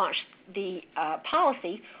we launched the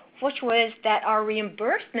policy, which was that our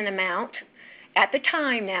reimbursement amount at the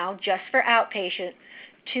time now, just for outpatient,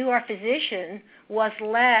 to our physician was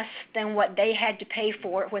less than what they had to pay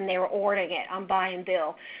for it when they were ordering it on buy and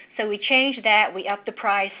bill. So we changed that. We upped the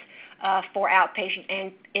price for outpatient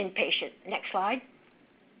and inpatient. Next slide.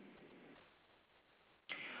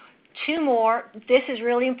 Two more. This is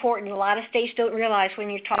really important. A lot of states don't realize when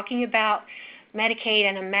you're talking about Medicaid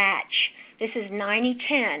and a match, this is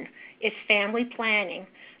 90-10. It's family planning.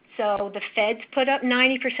 So the feds put up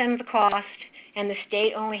 90% of the cost, and the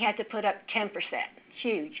state only had to put up 10%.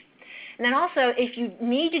 Huge. And then also, if you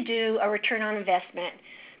need to do a return on investment,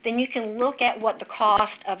 then you can look at what the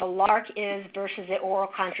cost of a LARC is versus the oral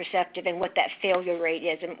contraceptive and what that failure rate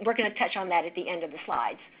is. And we're going to touch on that at the end of the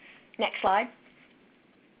slides. Next slide.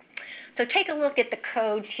 So take a look at the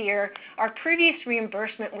codes here. Our previous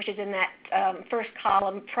reimbursement, which is in that first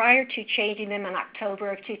column, prior to changing them in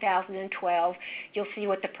October of 2012, you'll see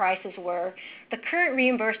what the prices were. The current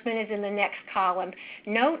reimbursement is in the next column.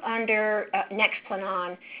 Note under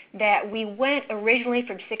Nexplanon that we went originally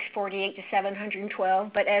from $648 to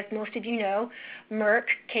 $712, but as most of you know, Merck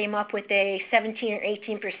came up with a 17 or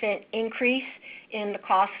 18% increase in the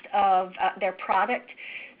cost of their product.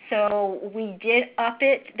 So we did up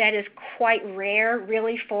it. That is quite rare,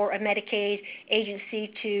 really, for a Medicaid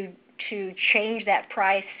agency to change that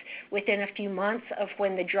price within a few months of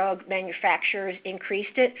when the drug manufacturers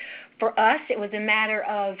increased it. For us, it was a matter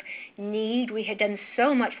of need. We had done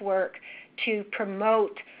so much work to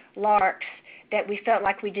promote LARCs that we felt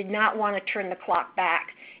like we did not want to turn the clock back.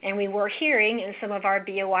 And we were hearing in some of our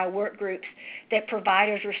BOI work groups that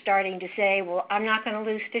providers were starting to say, well, I'm not going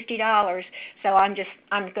to lose $50, so I'm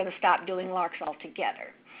going to stop doing LARCs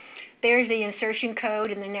altogether. There's the insertion code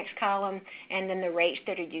in the next column, and then the rates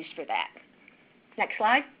that are used for that. Next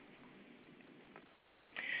slide.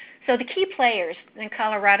 So the key players, and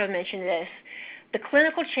Colorado mentioned this, the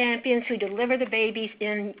clinical champions who deliver the babies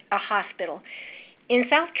in a hospital. In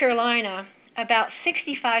South Carolina, about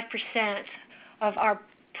 65% of our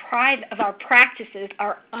practices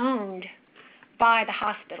are owned by the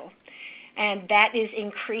hospital, and that is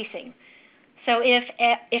increasing. So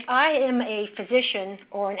if I am a physician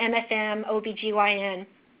or an MFM, OBGYN,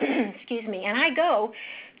 excuse me, and I go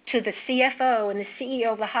to the CFO and the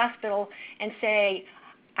CEO of the hospital and say,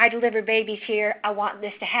 I deliver babies here, I want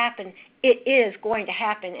this to happen, it is going to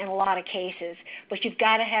happen in a lot of cases, but you've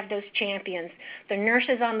got to have those champions. The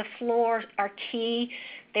nurses on the floor are key.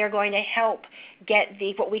 They're going to help get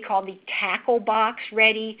what we call the tackle box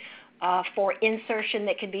ready for insertion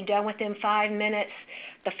that can be done within 5 minutes.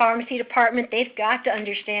 The pharmacy department, they've got to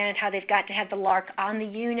understand how they've got to have the LARC on the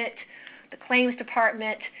unit. The claims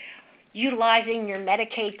department, utilizing your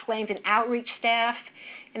Medicaid claims and outreach staff.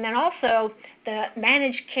 And then also the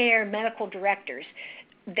managed care medical directors.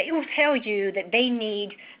 They will tell you that they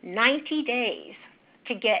need 90 days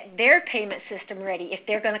to get their payment system ready if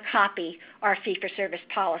they're going to copy our fee-for-service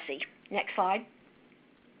policy. Next slide.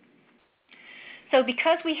 So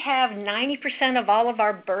because we have 90% of all of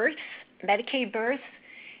our births, Medicaid births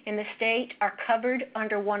in the state, are covered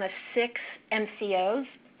under one of 6 MCOs,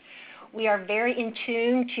 we are very in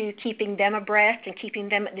tune to keeping them abreast and keeping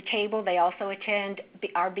them at the table. They also attend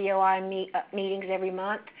our BOI meetings every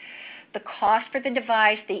month. The cost for the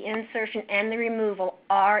device, the insertion, and the removal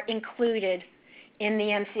are included in the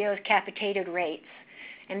MCO's capitated rates.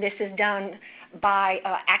 And this is done by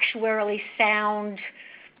actuarially sound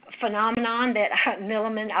phenomenon that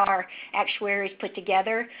Milliman, our actuaries, put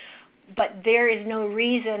together. But there is no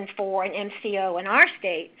reason for an MCO in our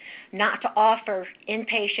state not to offer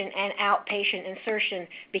inpatient and outpatient insertion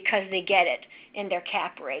because they get it in their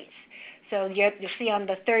cap rates. So you'll see on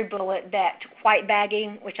the third bullet that white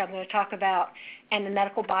bagging, which I'm going to talk about, and the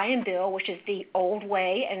medical buy and bill, which is the old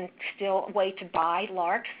way and still a way to buy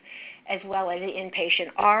LARCs, as well as the inpatient,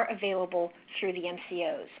 are available through the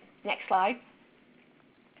MCOs. Next slide.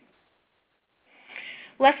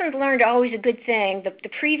 Lessons learned are always a good thing. The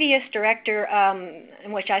previous director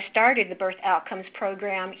in which I started the birth outcomes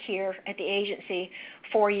program here at the agency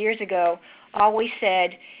 4 years ago always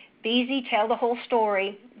said, Giese, tell the whole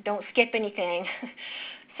story, don't skip anything.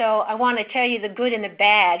 So I want to tell you the good and the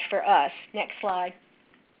bad for us. Next slide.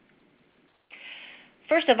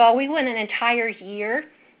 First of all, we went an entire year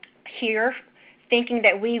here thinking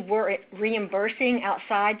that we were reimbursing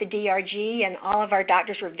outside the DRG, and all of our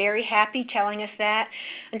doctors were very happy telling us that,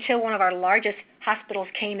 until one of our largest hospitals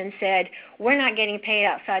came and said, we're not getting paid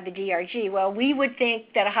outside the DRG. Well, we would think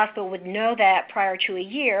that a hospital would know that prior to a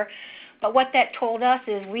year, but what that told us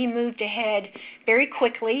is we moved ahead very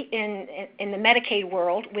quickly in the Medicaid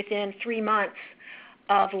world within 3 months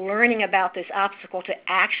of learning about this obstacle to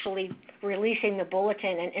actually releasing the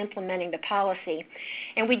bulletin and implementing the policy.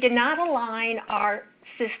 And we did not align our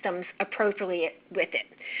systems appropriately with it.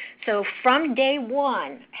 So from day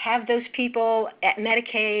one, have those people at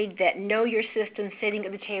Medicaid that know your system sitting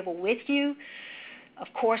at the table with you. Of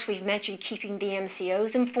course, we've mentioned keeping the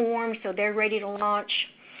MCOs informed so they're ready to launch.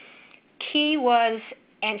 Key was,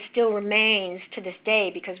 and still remains to this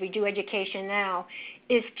day because we do education now,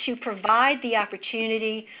 is to provide the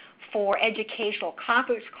opportunity for educational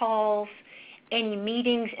conference calls, any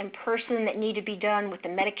meetings in person that need to be done with the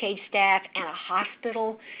Medicaid staff and a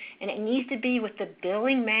hospital, and it needs to be with the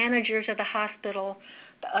billing managers of the hospital,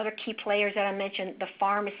 the other key players that I mentioned, the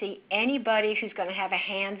pharmacy, anybody who's going to have a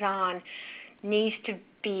hands-on needs to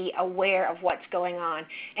be aware of what's going on,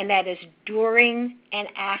 and that is during and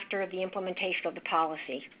after the implementation of the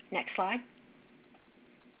policy. Next slide.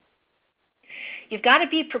 You've got to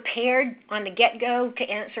be prepared on the get-go to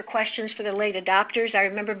answer questions for the late adopters. I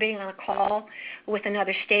remember being on a call with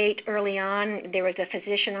another state early on. There was a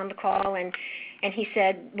physician on the call, and he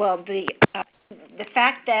said, well, the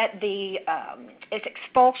fact that its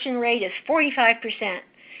expulsion rate is 45%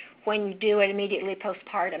 when you do it immediately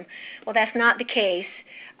postpartum. Well, that's not the case.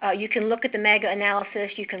 You can look at the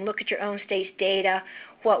mega-analysis. You can look at your own state's data.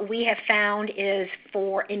 What we have found is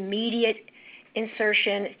for immediate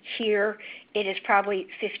insertion here, it is probably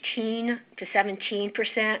 15 to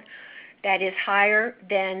 17%. That is higher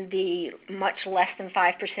than the much less than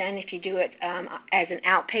 5% if you do it as an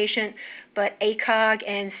outpatient. But ACOG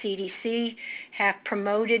and CDC have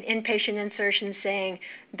promoted inpatient insertion, saying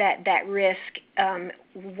that that risk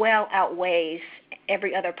well outweighs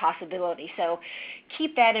every other possibility. So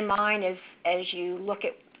keep that in mind as you look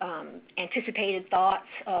at anticipated thoughts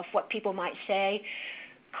of what people might say.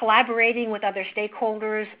 Collaborating with other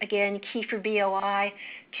stakeholders, again, key for BOI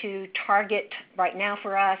to target right now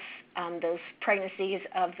for us those pregnancies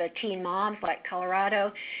of the teen moms like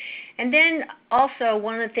Colorado. And then also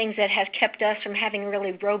one of the things that has kept us from having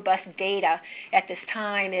really robust data at this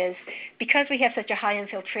time is because we have such a high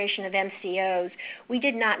infiltration of MCOs, we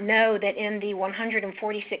did not know that in the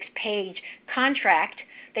 146-page contract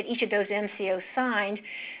that each of those MCOs signed,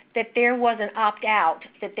 that there was an opt-out,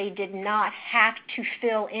 that they did not have to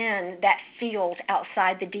fill in that field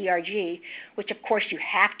outside the DRG, which of course you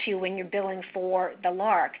have to when you're billing for the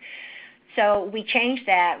LARC. So we changed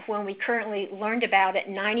that. When we currently learned about it,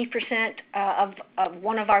 90% of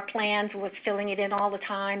one of our plans was filling it in all the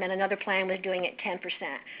time, and another plan was doing it 10%.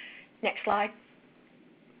 Next slide.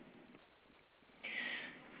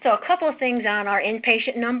 So a couple of things on our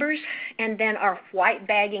inpatient numbers and then our white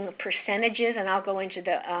bagging percentages, and I'll go into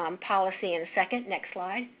the policy in a second. Next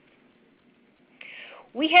slide.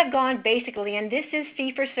 We have gone basically, and this is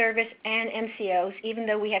fee-for-service and MCOs, even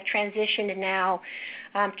though we have transitioned now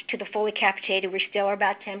to the fully capitated, we still are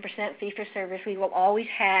about 10% fee-for-service. We will always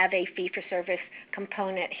have a fee-for-service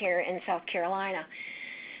component here in South Carolina.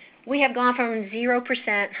 We have gone from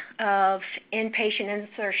 0% of inpatient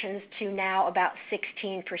insertions to now about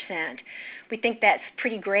 16%. We think that's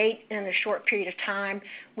pretty great in a short period of time.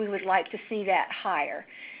 We would like to see that higher.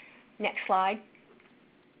 Next slide.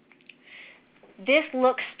 This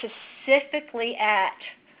looks specifically at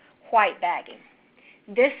white bagging.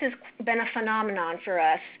 This has been a phenomenon for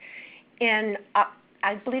us in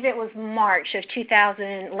I believe it was March of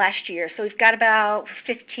 2000 last year. So we've got about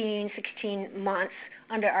 15, 16 months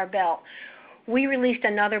under our belt. We released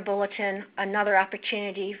another bulletin, another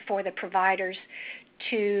opportunity for the providers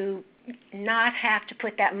to not have to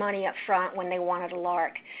put that money up front when they wanted a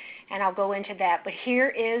LARC. And I'll go into that. But here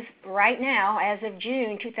is right now, as of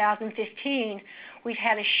June 2015, we've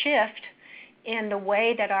had a shift in the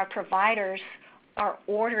way that our providers are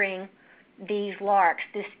ordering these LARCs.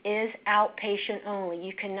 This is outpatient only.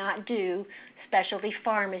 You cannot do specialty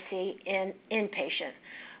pharmacy in inpatient.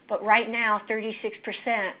 But right now,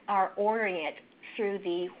 36% are ordering it through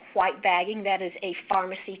the white bagging, that is a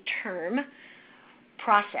pharmacy term,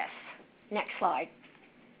 process. Next slide.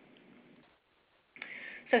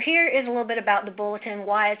 So here is a little bit about the bulletin,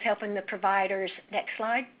 why it's helping the providers. Next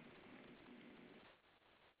slide.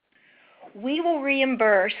 We will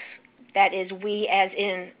reimburse that is we as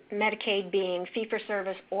in Medicaid being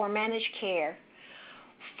fee-for-service or managed care,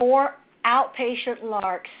 for outpatient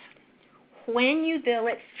LARCs, when you bill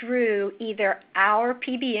it through either our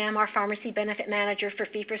PBM, our pharmacy benefit manager for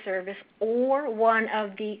fee-for-service, or one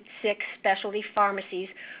of the 6 specialty pharmacies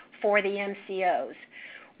for the MCOs,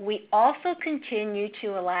 we also continue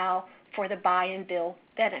to allow for the buy and bill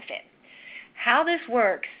benefit. How this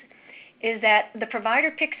works is that the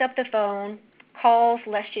provider picks up the phone, calls,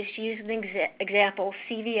 let's just use an example,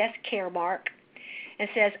 CVS Caremark, and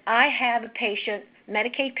says, I have a patient,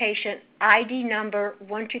 Medicaid patient, ID number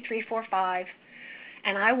 12345,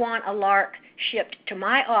 and I want a LARC shipped to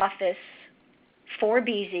my office for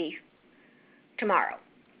Giese tomorrow.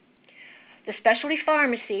 The specialty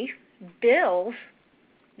pharmacy bills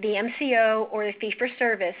the MCO or the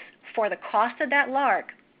fee-for-service for the cost of that LARC,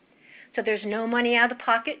 so there's no money out of the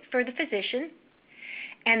pocket for the physician,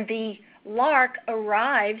 and the LARC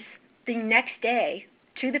arrives the next day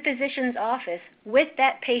to the physician's office with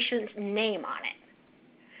that patient's name on it.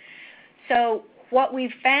 So what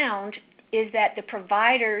we've found is that the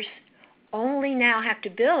providers only now have to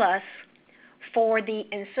bill us for the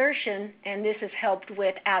insertion, and this has helped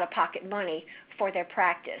with out-of-pocket money for their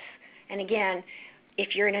practice. And again,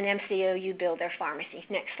 if you're in an MCO, you bill their pharmacy.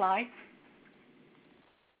 Next slide.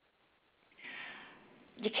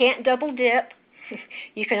 You can't double dip.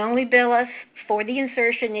 You can only bill us for the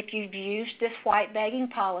insertion if you've used this white bagging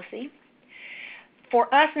policy.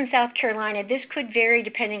 For us in South Carolina, this could vary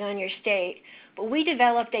depending on your state, but we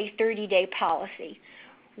developed a 30-day policy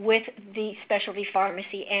with the specialty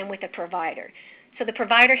pharmacy and with the provider. So the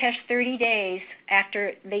provider has 30 days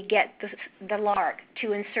after they get the LARC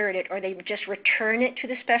to insert it, or they just return it to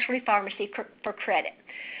the specialty pharmacy for credit.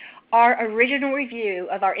 Our original review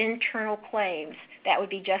of our internal claims, that would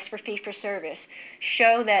be just for fee-for-service,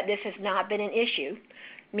 show that this has not been an issue,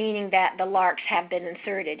 meaning that the LARCs have been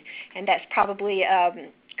inserted. And that's probably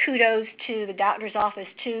kudos to the doctor's office,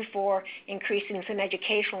 too, for increasing some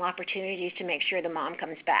educational opportunities to make sure the mom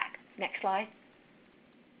comes back. Next slide.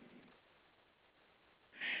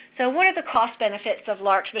 So what are the cost benefits of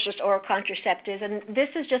LARCs versus oral contraceptives? And this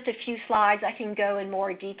is just a few slides. I can go in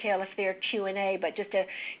more detail if they're Q&A, but just to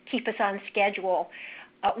keep us on schedule.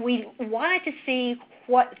 We wanted to see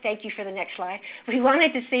what, thank you for the next slide, we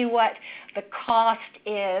wanted to see what the cost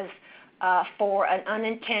is for an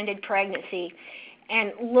unintended pregnancy.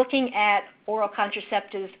 And looking at oral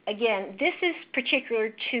contraceptives, again, this is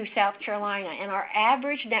particular to South Carolina, and our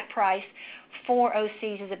average net price for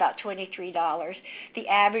OCs is about $23. The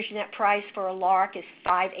average net price for a LARC is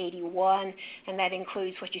 $581, and that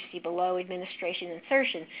includes what you see below, administration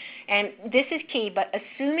insertion. And this is key, but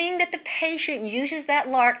assuming that the patient uses that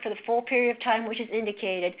LARC for the full period of time which is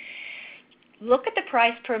indicated, look at the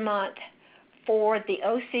price per month for the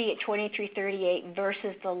OC at $23.38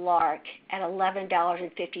 versus the LARC at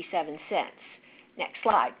 $11.57. Next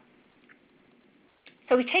slide.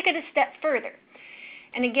 So we take it a step further.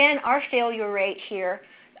 And again, our failure rate here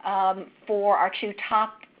for our 2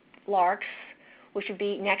 top LARCs, which would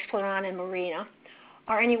be Nexplanon and Mirena,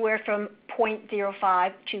 are anywhere from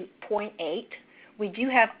 0.05 to 0.8. We do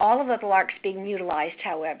have all of the LARCs being utilized,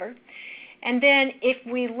 however. And then if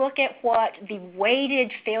we look at what the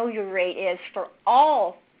weighted failure rate is for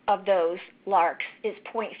all of those LARCs, it's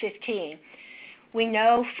 0.15. We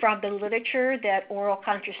know from the literature that oral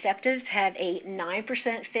contraceptives have a 9%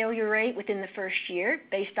 failure rate within the first year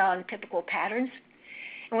based on typical patterns.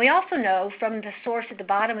 And we also know from the source at the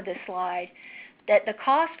bottom of this slide that the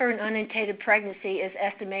cost for an unintended pregnancy is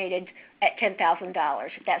estimated at $10,000.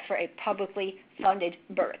 That's for a publicly funded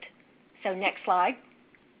birth. So next slide.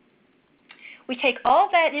 We take all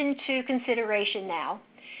that into consideration now,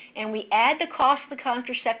 and we add the cost of the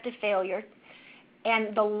contraceptive failure,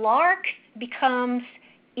 and the LARC becomes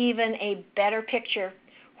even a better picture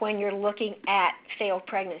when you're looking at failed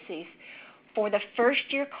pregnancies. For the first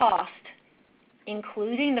year cost,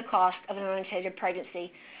 including the cost of an unintended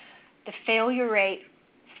pregnancy, the failure rate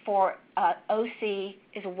for OC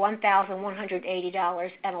is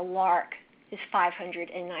 $1,180 and a LARC is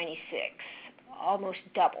 $596, almost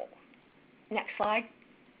double. Next slide.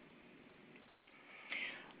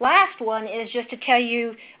 Last one is just to tell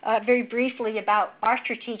you very briefly about our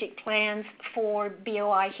strategic plans for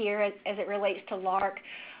BOI here as it relates to LARC.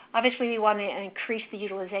 Obviously, we want to increase the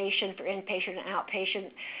utilization for inpatient and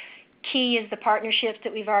outpatient. Key is the partnerships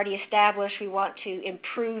that we've already established. We want to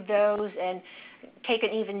improve those and take an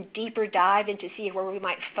even deeper dive into see where we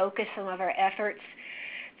might focus some of our efforts.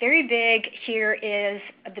 Very big here is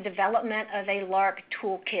the development of a LARC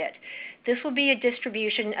toolkit. This will be a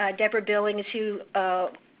distribution. Debra Billings, who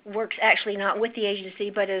works actually not with the agency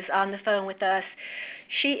but is on the phone with us.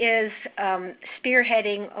 She is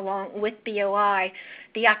spearheading, along with BOI,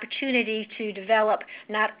 the opportunity to develop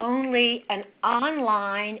not only an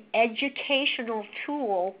online educational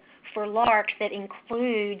tool for LARC that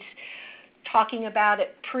includes talking about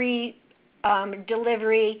it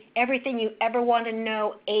pre-delivery, everything you ever want to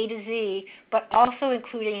know A to Z, but also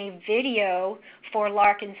including a video for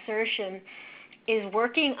LARC insertion, is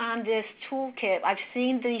working on this toolkit. I've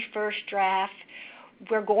seen the first draft.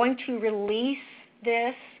 We're going to release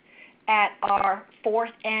this at our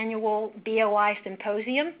 4th annual BOI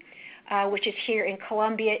Symposium, which is here in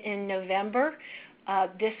Columbia in November.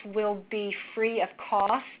 This will be free of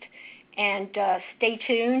cost, and stay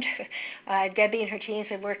tuned. Debbie and her teams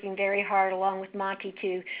are working very hard along with Monty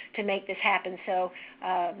to make this happen, so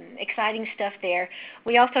exciting stuff there.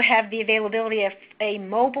 We also have the availability of a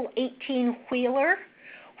mobile 18-wheeler,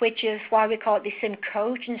 which is why we call it the Sim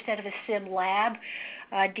Coach instead of a Sim Lab.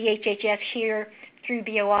 DHHS here through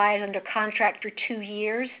BOI is under contract for 2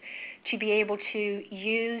 years to be able to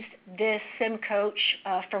use this Sim Coach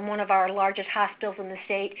from one of our largest hospitals in the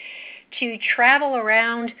state to travel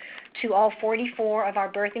around to all 44 of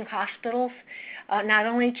our birthing hospitals, not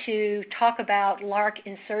only to talk about LARC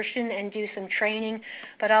insertion and do some training,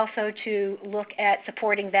 but also to look at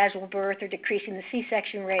supporting vaginal birth or decreasing the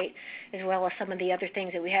C-section rate, as well as some of the other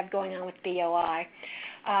things that we have going on with BOI.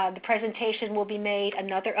 The presentation will be made,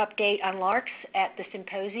 another update on LARCs at the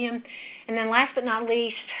symposium. And then last but not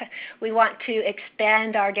least, we want to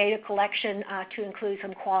expand our data collection to include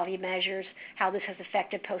some quality measures, how this has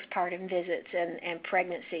affected postpartum visits and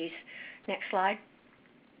pregnancies. Next slide.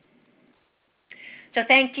 So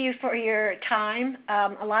thank you for your time.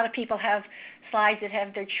 A lot of people have slides that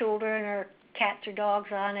have their children or cats or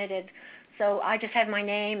dogs on it, and so I just have my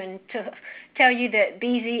name and to tell you that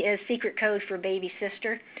BZ is secret code for baby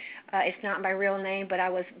sister. It's not my real name, but I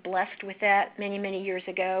was blessed with that many, many years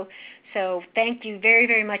ago. So thank you very,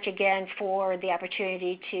 very much again for the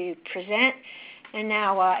opportunity to present. And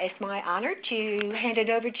now it's my honor to hand it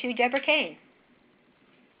over to Debra Kane.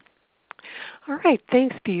 All right,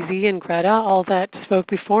 thanks, Giese and Greta, all that spoke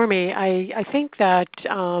before me. I think that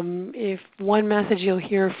if one message you'll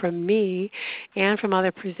hear from me and from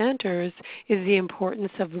other presenters is the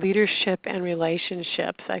importance of leadership and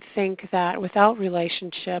relationships. I think that without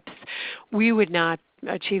relationships, we would not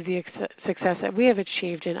achieve the success that we have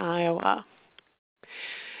achieved in Iowa.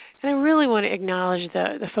 And I really want to acknowledge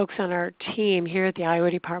the folks on our team here at the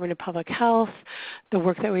Iowa Department of Public Health, the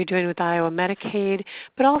work that we're doing with Iowa Medicaid,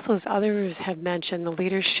 but also, as others have mentioned, the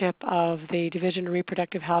leadership of the Division of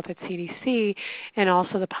Reproductive Health at CDC and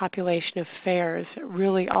also the Population Affairs.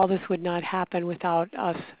 Really, all this would not happen without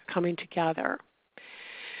us coming together.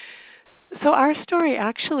 So our story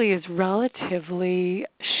actually is relatively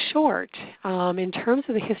short in terms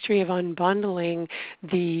of the history of unbundling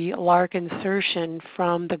the LARC insertion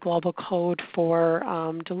from the Global Code for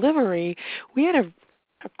Delivery. We had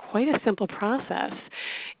quite a simple process.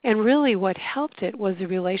 And really what helped it was the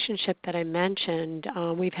relationship that I mentioned.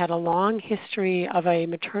 We've had a long history of a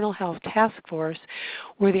maternal health task force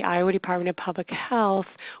where the Iowa Department of Public Health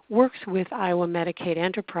works with Iowa Medicaid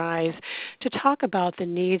Enterprise to talk about the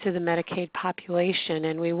needs of the Medicaid population.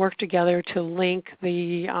 And we work together to link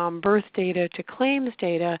the birth data to claims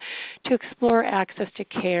data to explore access to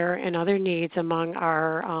care and other needs among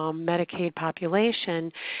our Medicaid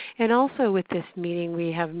population. And also with this meeting,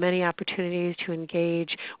 we have many opportunities to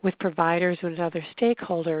engage with providers and other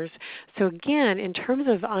stakeholders. So again, in terms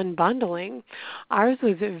of unbundling, ours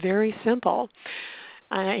was very simple.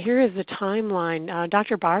 Here is the timeline.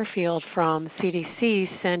 Dr. Barfield from CDC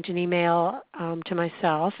sent an email to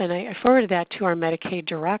myself, and I forwarded that to our Medicaid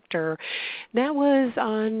director. That was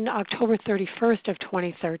on October 31st of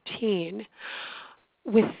 2013.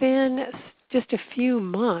 Within just a few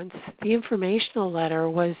months, the informational letter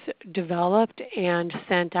was developed and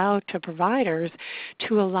sent out to providers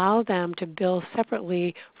to allow them to bill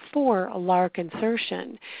separately for a LARC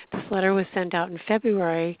insertion. This letter was sent out in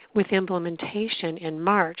February with implementation in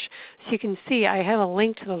March. So you can see I have a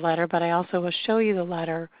link to the letter, but I also will show you the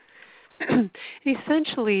letter.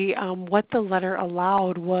 Essentially, what the letter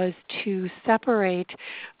allowed was to separate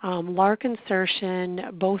LARC insertion,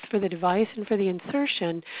 both for the device and for the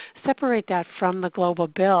insertion, separate that from the global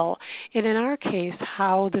bill. And in our case,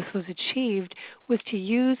 how this was achieved was to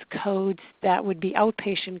use codes that would be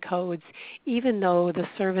outpatient codes, even though the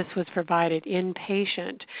service was provided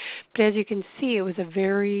inpatient. But as you can see, it was a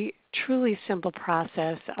very truly simple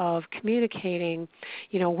process of communicating,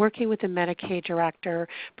 working with the Medicaid director,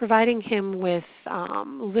 providing him with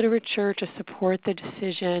literature to support the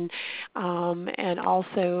decision, and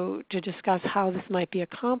also to discuss how this might be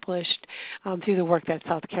accomplished through the work that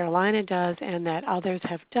South Carolina does and that others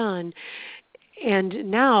have done. And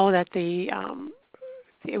now that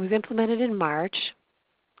it was implemented in March,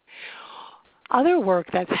 other work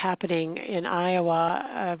that's happening in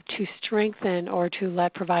Iowa to strengthen or to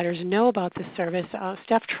let providers know about this service,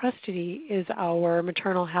 Steph Trustedy is our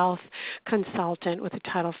maternal health consultant with the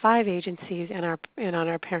Title V agencies and on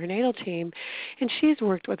our perinatal team, and she's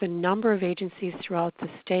worked with a number of agencies throughout the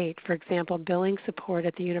state. For example, billing support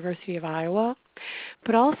at the University of Iowa,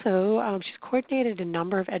 but also she's coordinated a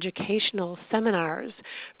number of educational seminars.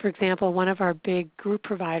 For example, one of our big group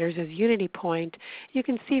providers is Unity Point. You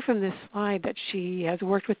can see from this slide that she has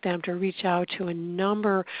worked with them to reach out to a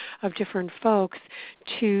number of different folks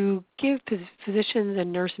to give physicians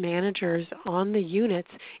and nurse managers on the units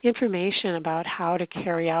information about how to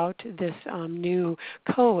carry out this new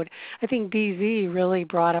code. I think BZ really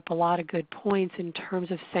brought up a lot of good points in terms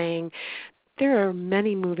of saying there are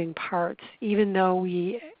many moving parts. Even though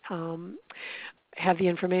we have the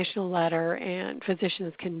informational letter and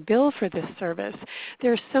physicians can bill for this service,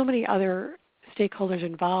 there are so many other stakeholders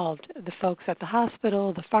involved, the folks at the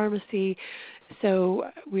hospital, the pharmacy, so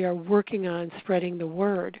we are working on spreading the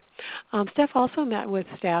word. Steph also met with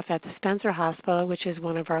staff at the Spencer Hospital, which is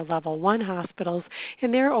one of our Level 1 hospitals,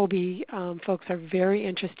 and their OB folks are very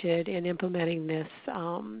interested in implementing this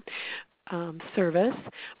service.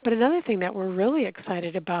 But another thing that we're really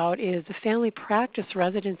excited about is the family practice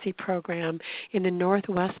residency program in the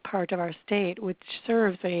northwest part of our state, which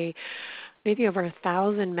serves maybe over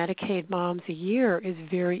 1,000 Medicaid moms a year, is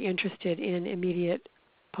very interested in immediate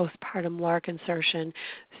postpartum LARC insertion.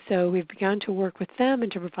 So we've begun to work with them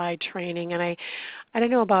and to provide training. And I don't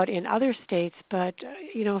know about in other states, but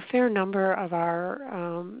a fair number of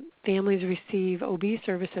our families receive OB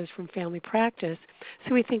services from family practice.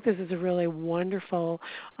 So we think this is a really wonderful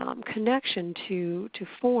connection to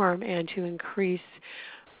form and to increase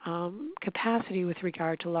capacity with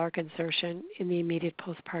regard to LARC insertion in the immediate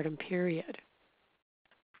postpartum period.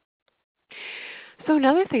 So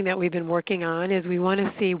another thing that we've been working on is we want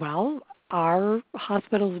to see, are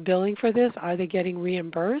hospitals billing for this? Are they getting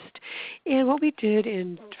reimbursed? And what we did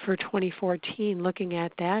for 2014, looking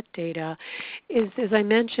at that data, is, as I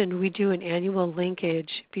mentioned, we do an annual linkage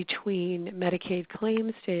between Medicaid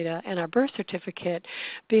claims data and our birth certificate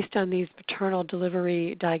based on these maternal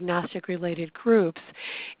delivery diagnostic-related groups.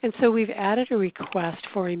 And so we've added a request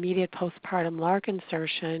for immediate postpartum LARC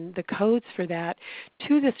insertion, the codes for that,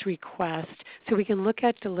 to this request so we can look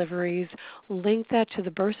at deliveries, link that to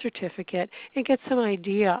the birth certificate, and get some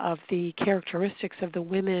idea of the characteristics of the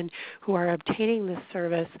women who are obtaining this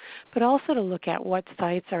service, but also to look at what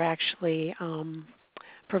sites are actually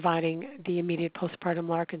providing the immediate postpartum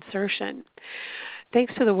LARC insertion.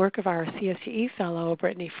 Thanks to the work of our CSTE fellow,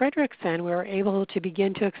 Brittany Fredrickson, we were able to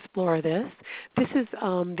begin to explore this. This is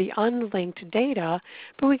the unlinked data,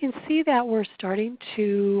 but we can see that we're starting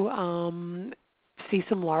to see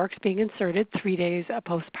some LARCs being inserted 3 days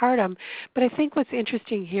postpartum. But I think what's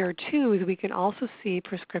interesting here too is we can also see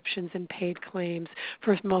prescriptions and paid claims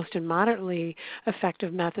for most and moderately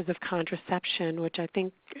effective methods of contraception, which I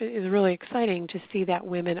think is really exciting to see that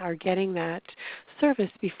women are getting that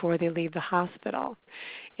service before they leave the hospital.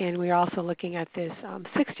 And we're also looking at this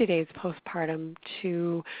 60 days postpartum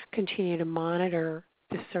to continue to monitor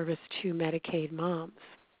this service to Medicaid moms.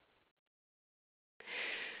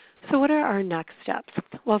 So what are our next steps?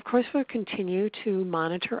 Well, of course, we'll continue to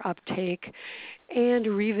monitor uptake and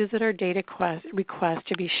revisit our data request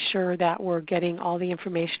to be sure that we're getting all the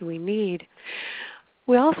information we need.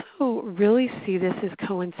 We also really see this as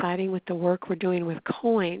coinciding with the work we're doing with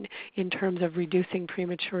COIN in terms of reducing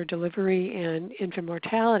premature delivery and infant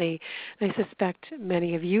mortality. And I suspect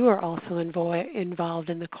many of you are also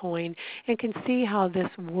involved in the COIN and can see how this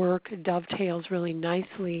work dovetails really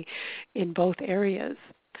nicely in both areas.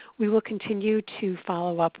 We will continue to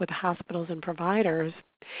follow up with hospitals and providers.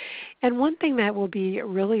 And one thing that will be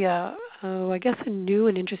really a new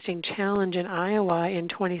and interesting challenge in Iowa in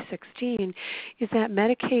 2016 is that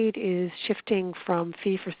Medicaid is shifting from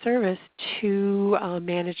fee-for-service to a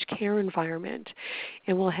managed care environment.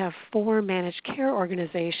 And we'll have 4 managed care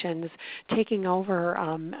organizations taking over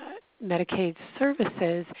Medicaid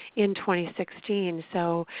services in 2016.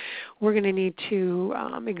 So we're going to need to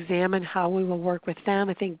examine how we will work with them.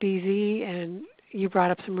 I think BZ and you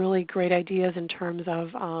brought up some really great ideas in terms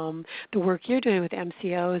of the work you're doing with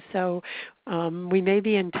MCOs. So we may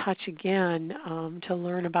be in touch again to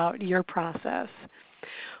learn about your process.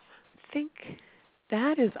 I think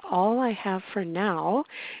that is all I have for now,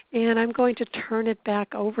 and I'm going to turn it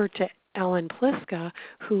back over to Ellen Pliska,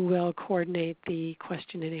 who will coordinate the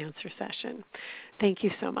question and answer session. Thank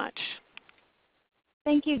you so much.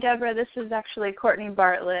 Thank you, Deborah. This is actually Courtney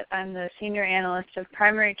Bartlett. I'm the Senior Analyst of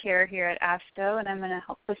Primary Care here at ASTHO, and I'm going to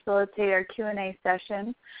help facilitate our Q&A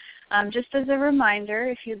session. Just as a reminder,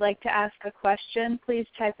 if you'd like to ask a question, please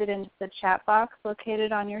type it into the chat box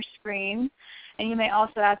located on your screen. And you may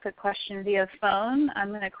also ask a question via phone. I'm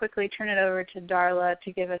going to quickly turn it over to Darla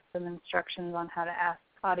to give us some instructions on how to ask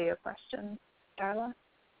audio questions. Darla?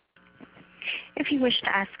 If you wish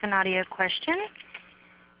to ask an audio question,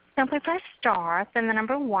 simply press star, then the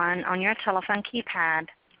number 1 on your telephone keypad.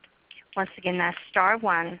 Once again, that's star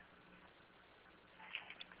 1.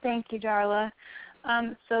 Thank you, Darla.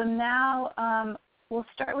 So now we'll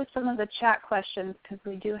start with some of the chat questions because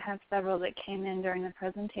we do have several that came in during the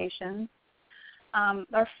presentation.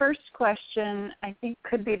 Our first question, I think,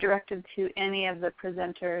 could be directed to any of the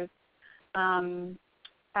presenters.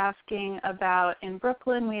 Asking about, in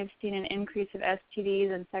Brooklyn, we have seen an increase of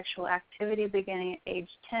STDs and sexual activity beginning at age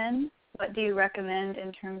 10. What do you recommend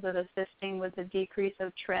in terms of assisting with the decrease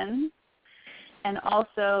of trends? And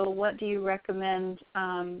also, what do you recommend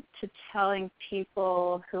to telling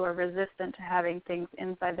people who are resistant to having things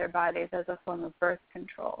inside their bodies as a form of birth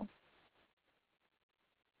control?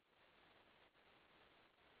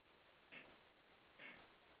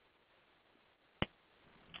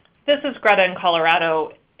 This is Greta in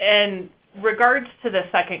Colorado. In regards to the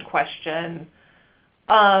second question,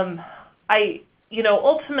 ultimately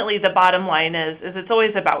the bottom line is it's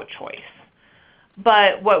always about choice.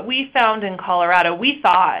 But what we found in Colorado, we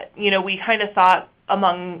kind of thought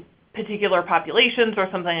among particular populations or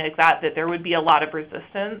something like that there would be a lot of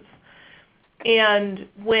resistance. And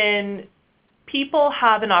when people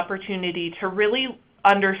have an opportunity to really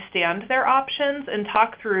understand their options and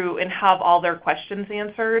talk through and have all their questions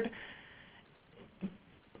answered,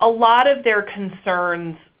 a lot of their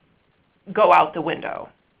concerns go out the window.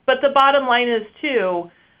 But the bottom line is, too,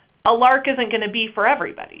 a LARC isn't going to be for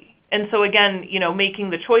everybody. And so, again, making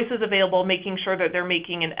the choices available, making sure that they're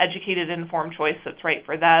making an educated, informed choice that's right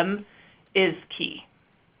for them is key.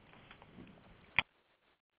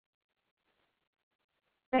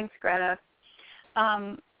 Thanks, Greta.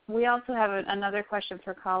 We also have another question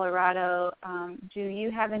for Colorado. Do you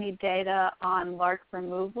have any data on LARC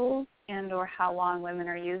removals and or how long women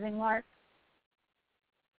are using LARC?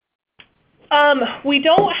 We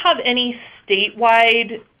don't have any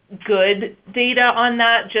statewide good data on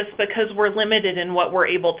that just because we're limited in what we're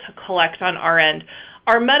able to collect on our end.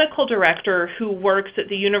 Our medical director, who works at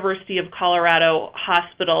the University of Colorado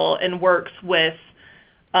Hospital and works with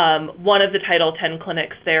one of the Title X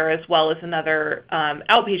clinics there as well as another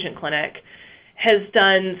outpatient clinic, has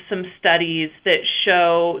done some studies that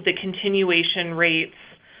show the continuation rates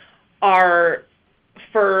are,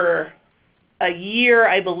 for a year,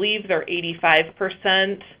 I believe they're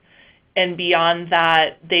 85%, and beyond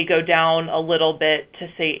that they go down a little bit to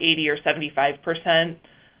say 80 or 75%.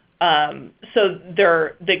 So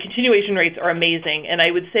the continuation rates are amazing, and I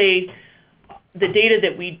would say the data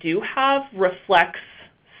that we do have reflects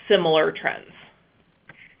similar trends,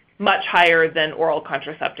 much higher than oral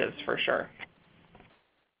contraceptives for sure.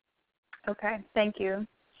 Okay, thank you.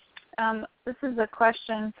 This is a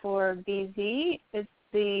question for BZ. Is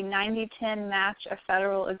the 90-10 match a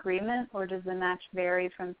federal agreement, or does the match vary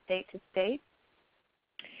from state to state?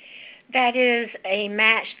 That is a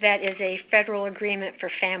match that is a federal agreement for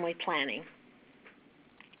family planning.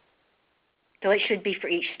 So it should be for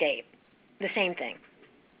each state, the same thing.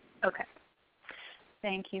 Okay.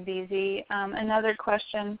 Thank you, BZ. Another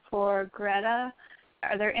question for Greta.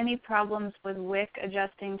 Are there any problems with WIC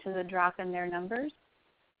adjusting to the drop in their numbers?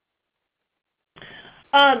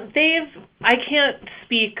 I can't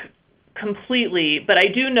speak completely, but I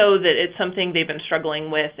do know that it's something they've been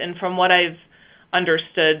struggling with. And from what I've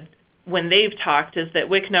understood when they've talked is that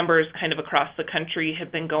WIC numbers kind of across the country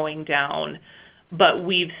have been going down, but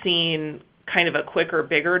we've seen kind of a quicker,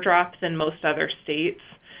 bigger drop than most other states.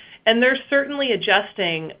 And they're certainly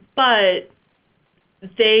adjusting, but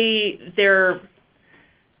they're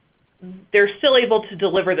still able to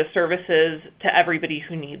deliver the services to everybody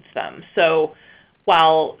who needs them. So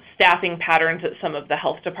while staffing patterns at some of the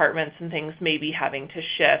health departments and things may be having to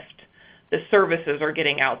shift, the services are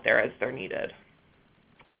getting out there as they're needed.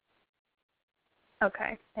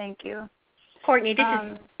 Okay, thank you. Courtney,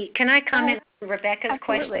 can I comment on Rebecca's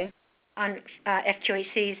absolutely. question? on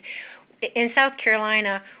FQHCs. In South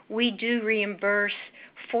Carolina, we do reimburse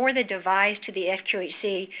for the device to the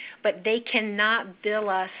FQHC, but they cannot bill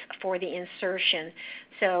us for the insertion.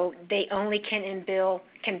 So they only can bill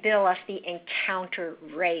us the encounter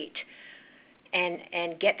rate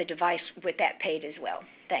and get the device with that paid as well.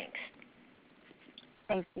 Thanks.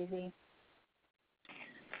 Thanks, Giese.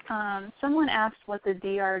 Someone asked what the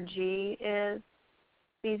DRG is.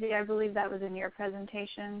 Giese, I believe that was in your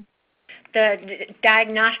presentation. The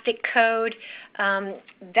diagnostic code,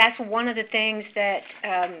 that's one of the things that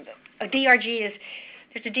a DRG is.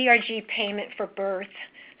 There's a DRG payment for birth,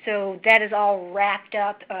 so that is all wrapped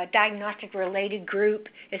up. Diagnostic related group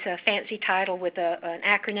is a fancy title with an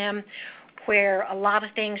acronym, where a lot of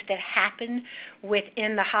things that happen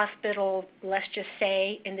within the hospital, let's just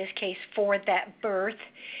say in this case for that birth,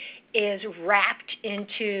 is wrapped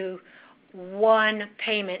into one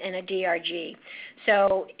payment in a DRG.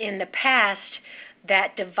 So in the past,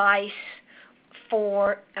 that device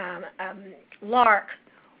for LARC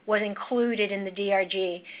was included in the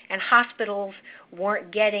DRG, and hospitals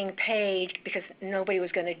weren't getting paid because nobody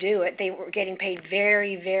was going to do it. They were getting paid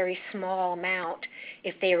very, very small amount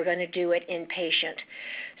if they were going to do it inpatient.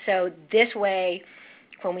 So this way,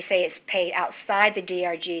 when we say it's paid outside the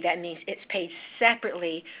DRG, that means it's paid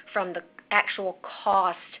separately from the actual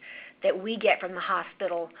cost that we get from the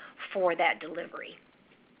hospital for that delivery.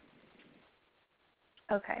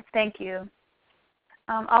 Okay, thank you.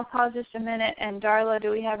 I'll pause just a minute. And Darla, do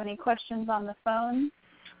we have any questions on the phone?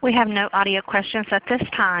 We have no audio questions at this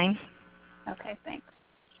time. Okay, thanks.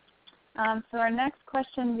 So our next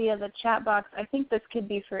question via the chat box, I think this could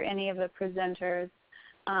be for any of the presenters.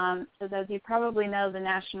 So as you probably know, the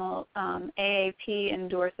National AAP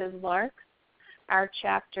endorses LARC. Our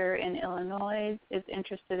chapter in Illinois is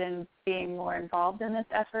interested in being more involved in this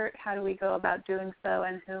effort. How do we go about doing so,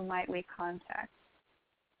 and who might we contact?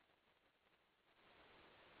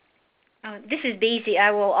 This is Giese.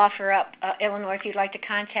 I will offer up Illinois if you'd like to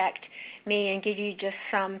contact me and give you just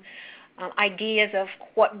some ideas of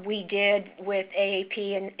what we did with AAP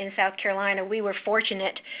in South Carolina. We were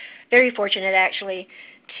fortunate, very fortunate actually,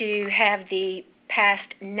 to have the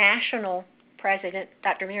past national president,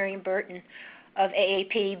 Dr. Marion Burton of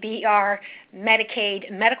AAP, be our Medicaid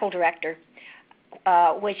medical director,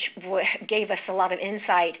 which gave us a lot of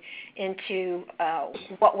insight into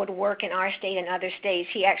what would work in our state and other states.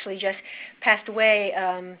 He actually just passed away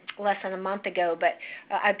less than a month ago, but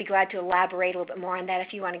I'd be glad to elaborate a little bit more on that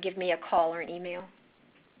if you want to give me a call or an email.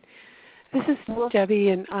 This is Debbie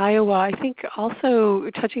in Iowa. I think also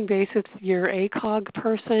touching base with your ACOG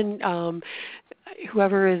person,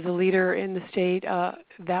 whoever is the leader in the state,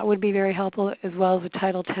 that would be very helpful, as well as a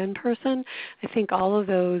Title X person. I think all of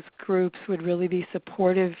those groups would really be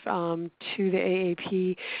supportive to the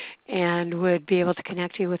AAP and would be able to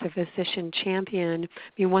connect you with a physician champion.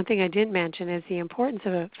 I mean, one thing I didn't mention is the importance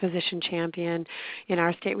of a physician champion. In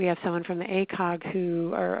our state, we have someone from the ACOG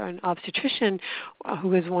who, or an obstetrician,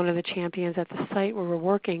 who is one of the champions at the site where we're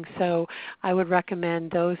working. So I would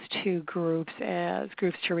recommend those two groups as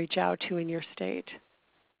groups to reach out to in your state.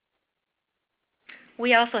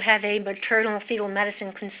 We also have a maternal fetal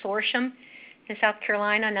medicine consortium in South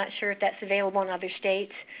Carolina. I'm not sure if that's available in other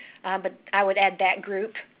states, but I would add that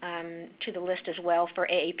group to the list as well for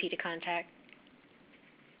AAP to contact.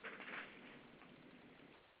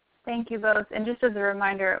 Thank you both. And just as a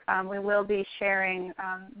reminder, we will be sharing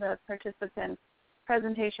the participants'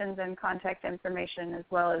 presentations and contact information, as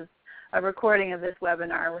well as a recording of this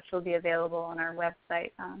webinar, which will be available on our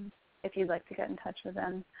website if you'd like to get in touch with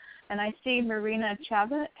them. And I see Marina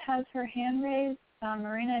Chabot has her hand raised.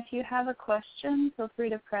 Marina, if you have a question, feel free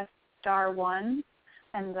to press *1,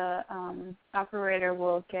 and the operator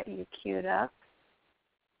will get you queued up.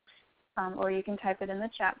 Or you can type it in the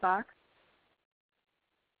chat box.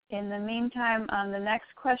 In the meantime, the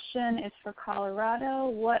next question is for Colorado.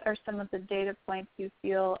 What are some of the data points you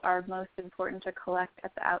feel are most important to collect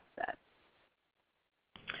at the outset?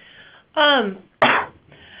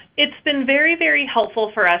 It's been very, very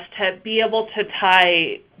helpful for us to be able to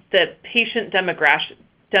tie the patient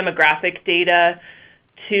demographic data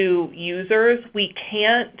to users. We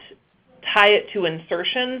can't tie it to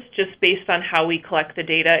insertions just based on how we collect the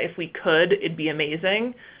data. If we could, it'd be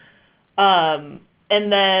amazing. And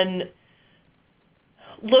then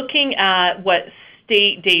looking at what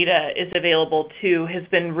state data is available too has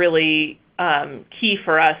been really key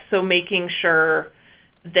for us. So making sure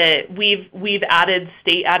that we've added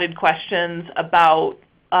state-added questions about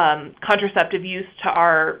contraceptive use to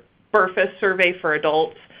our BRFIS survey for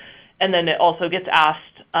adults, and then it also gets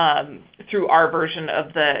asked through our version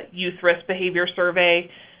of the youth risk behavior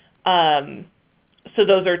survey. So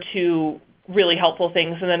those are two really helpful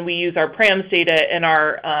things. And then we use our PRAMS data and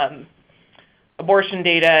our abortion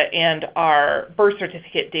data and our birth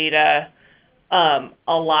certificate data a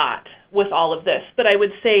lot with all of this. But I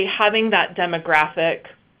would say having that demographic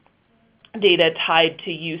data tied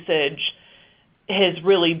to usage has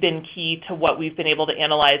really been key to what we've been able to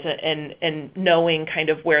analyze and knowing kind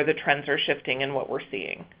of where the trends are shifting and what we're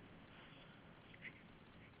seeing.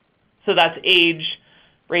 So that's age,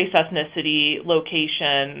 race, ethnicity,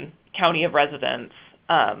 location, county of residence,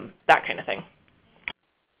 that kind of thing.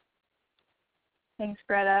 Thanks,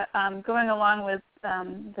 Greta. Going along with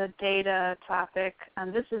the data topic,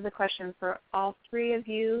 this is a question for all three of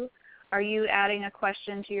you. Are you adding a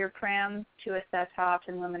question to your PRAM to assess how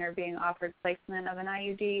often women are being offered placement of an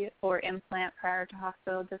IUD or implant prior to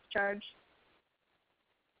hospital discharge?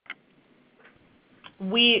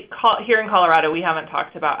 Here in Colorado, we haven't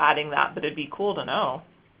talked about adding that, but it'd be cool to know.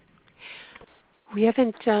 We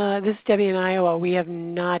haven't, this is Debbie in Iowa, we have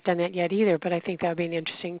not done that yet either, but I think that would be an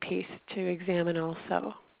interesting piece to examine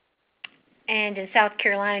also. And in South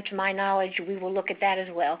Carolina, to my knowledge, we will look at that as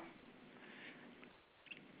well.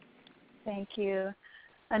 Thank you.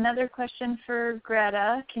 Another question for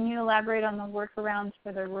Greta. Can you elaborate on the workarounds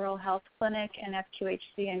for the rural health clinic and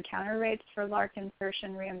FQHC encounter rates for LARC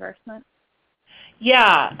insertion reimbursement?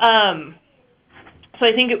 Yeah. So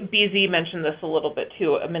I think Giese mentioned this a little bit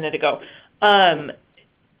too a minute ago.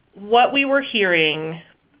 What we were hearing,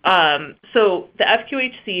 so the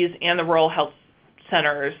FQHCs and the rural health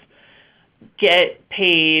centers get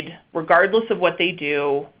paid, regardless of what they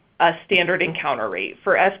do, a standard encounter rate.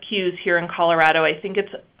 For FQs here in Colorado, I think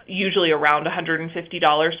it's usually around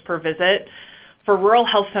 $150 per visit. For rural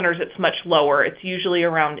health centers, it's much lower. It's usually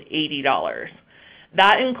around $80.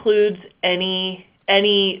 That includes any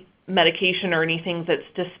medication or anything that's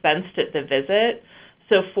dispensed at the visit.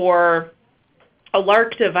 So for a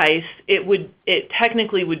LARC device, it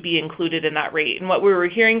technically would be included in that rate. And what we were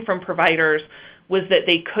hearing from providers was that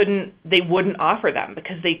they wouldn't offer them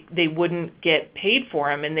because they wouldn't get paid for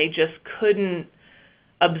them, and they just couldn't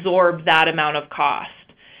absorb that amount of cost.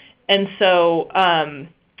 And so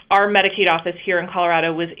our Medicaid office here in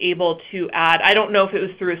Colorado was able to add, I don't know if it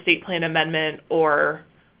was through a state plan amendment or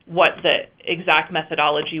what the exact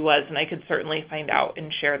methodology was, and I could certainly find out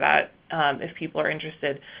and share that if people are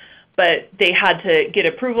interested. But they had to get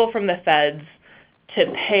approval from the feds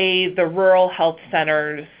to pay the rural health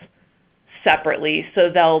centers separately. So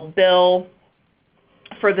they'll bill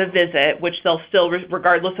for the visit, which they'll still,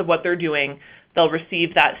 regardless of what they're doing, they'll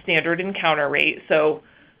receive that standard encounter rate. So,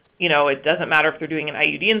 you know, it doesn't matter if they're doing an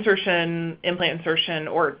IUD insertion, implant insertion,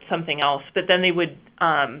 or something else, but then they would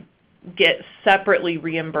get separately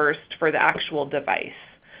reimbursed for the actual device.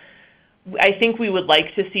 I think we would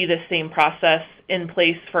like to see the same process in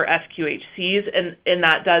place for FQHCs, and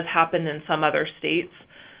that does happen in some other states.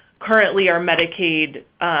 Currently, our Medicaid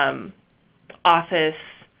office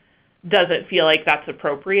doesn't feel like that's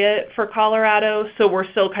appropriate for Colorado, so we're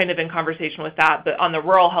still kind of in conversation with that. But on the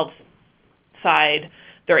rural health side,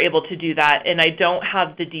 they're able to do that, and I don't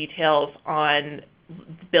have the details on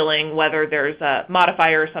billing, whether there's a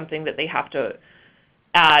modifier or something that they have to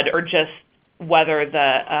add, or just whether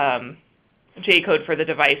the J-code for the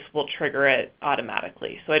device will trigger it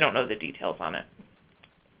automatically. So I don't know the details on it.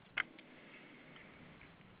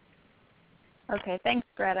 Okay, thanks,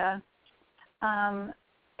 Greta. Darla,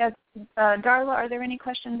 are there any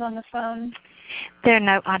questions on the phone? There are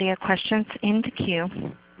no audio questions in the queue.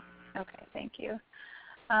 Okay, thank you.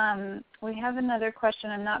 We have another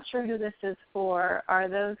question. I'm not sure who this is for. Are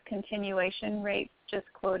those continuation rates just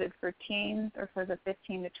quoted for teens or for the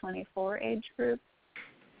 15 to 24 age group?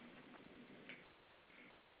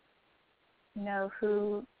 You know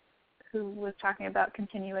who was talking about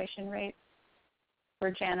continuation rates?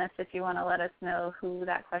 For Janice, if you want to let us know who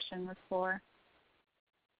that question was for.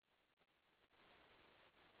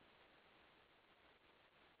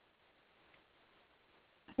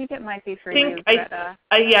 I think it might be for you, Greta.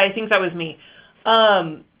 Yeah, I think that was me.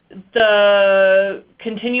 The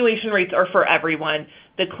continuation rates are for everyone.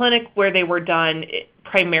 The clinic where they were done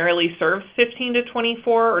primarily serves 15 to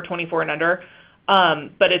 24 or 24 and under,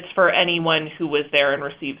 but it's for anyone who was there and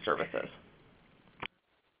received services.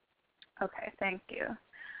 Okay, thank you.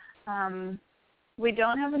 We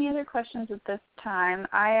don't have any other questions at this time.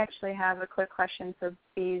 I actually have a quick question for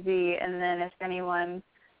Giese, and then if anyone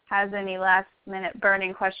has any last-minute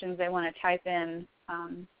burning questions they want to type in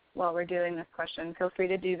while we're doing this question, feel free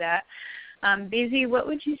to do that. Giese, what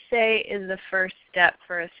would you say is the first step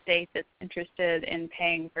for a state that's interested in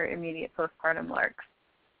paying for immediate postpartum LARCs?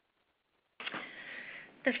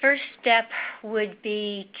 The first step would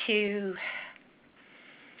be to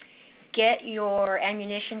get your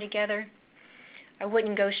ammunition together. I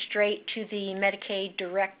wouldn't go straight to the Medicaid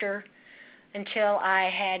director until I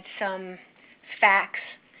had some facts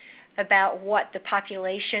about what the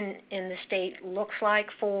population in the state looks like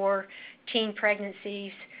for teen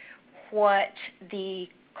pregnancies, what the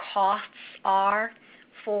costs are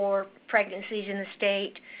for pregnancies in the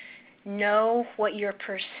state, know what your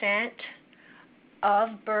percent of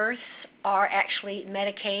births are actually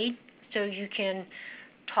Medicaid, so you can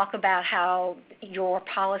talk about how your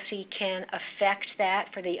policy can affect that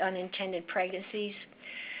for the unintended pregnancies.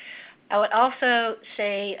 I would also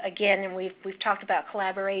say, again, and we've talked about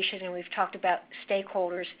collaboration and we've talked about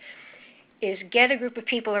stakeholders, is get a group of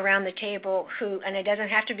people around the table who, and it doesn't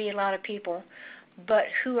have to be a lot of people, but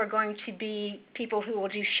who are going to be people who will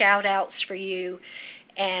do shout-outs for you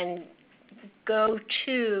and go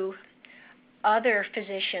to other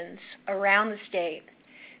physicians around the state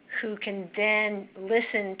who can then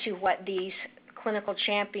listen to what these clinical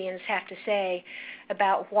champions have to say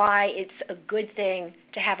about why it's a good thing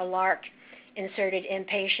to have a LARC inserted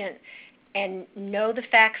inpatient and know the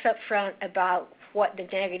facts up front about what the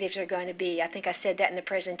negatives are going to be. I think I said that in the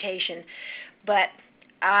presentation. But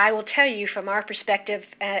I will tell you from our perspective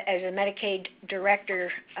as a Medicaid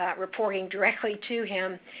director reporting directly to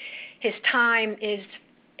him, his time is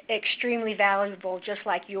extremely valuable, just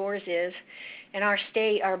like yours is. And our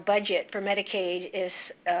state, our budget for Medicaid is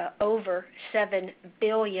over $7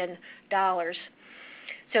 billion.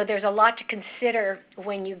 So there's a lot to consider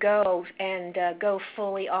when you go and go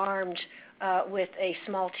fully armed with a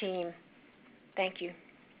small team. Thank you.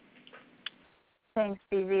 Thanks,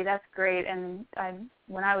 BZ. That's great. And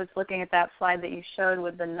when I was looking at that slide that you showed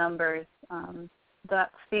with the numbers,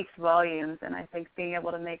 that speaks volumes. And I think being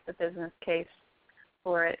able to make the business case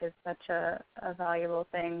for it is such a valuable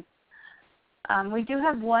thing. We do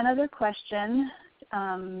have one other question.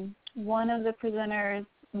 One of the presenters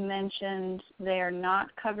mentioned they are not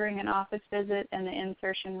covering an office visit and the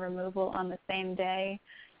insertion removal on the same day.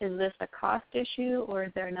 Is this a cost issue, or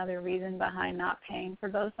is there another reason behind not paying for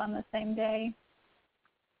both on the same day?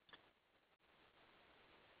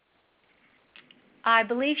 I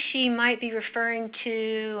believe she might be referring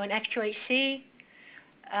to an FQHC.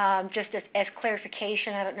 Just as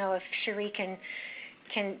clarification, I don't know if Cherie can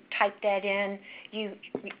type that in.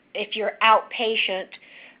 If you're outpatient,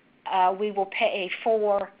 we will pay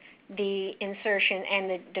for the insertion and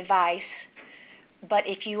the device. But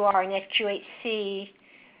if you are an FQHC,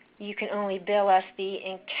 you can only bill us the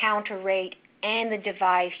encounter rate and the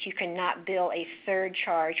device. You cannot bill a third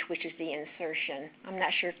charge, which is the insertion. I'm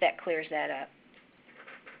not sure if that clears that up.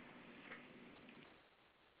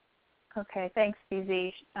 Okay, thanks,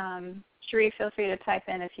 BZ. Cherie, feel free to type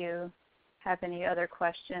in if you have any other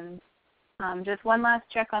questions. Just one last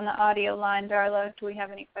check on the audio line, Darla. Do we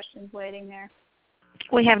have any questions waiting there?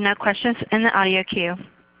 We have no questions in the audio queue.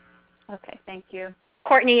 Okay, thank you.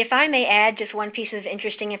 Courtney, if I may add just one piece of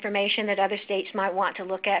interesting information that other states might want to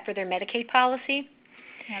look at for their Medicaid policy.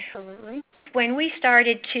 Absolutely. When we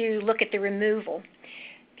started to look at the removal,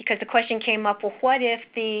 because the question came up, well, what if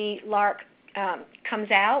the LARC comes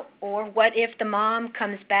out, or what if the mom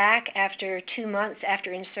comes back after 2 months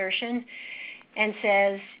after insertion and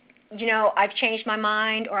says, you know, I've changed my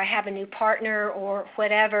mind, or I have a new partner, or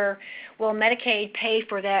whatever, will Medicaid pay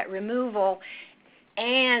for that removal?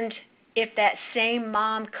 And if that same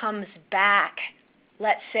mom comes back,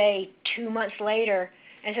 let's say 2 months later,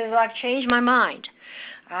 and says, well, I've changed my mind,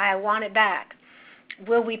 I want it back,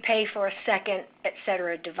 will we pay for a second, et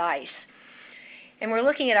cetera, device? And we're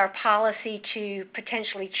looking at our policy to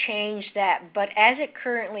potentially change that, but as it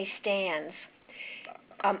currently stands,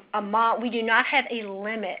 we do not have a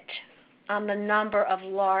limit on the number of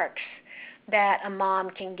LARCs that a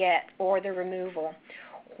mom can get or the removal.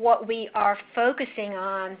 What we are focusing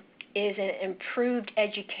on is an improved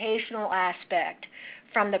educational aspect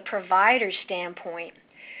from the provider's standpoint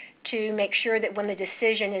to make sure that when the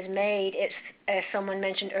decision is made, it's, as someone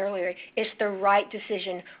mentioned earlier, it's the right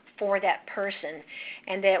decision for that person,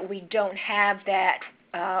 and that we don't have that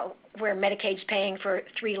where Medicaid's paying for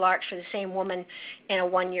 3 LARCs for the same woman in a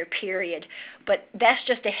 1-year period. But that's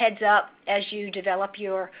just a heads up as you develop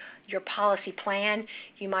your policy plan.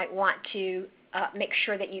 You might want to make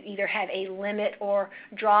sure that you either have a limit or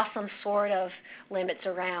draw some sort of limits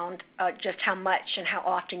around just how much and how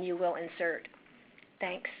often you will insert.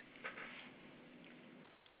 Thanks.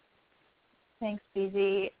 Thanks,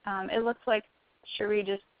 BZ. It looks like Cherie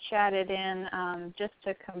just chatted in just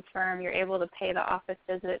to confirm you're able to pay the office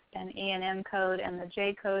visit and E&M code and the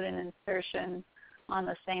J code and insertion on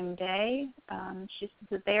the same day. She says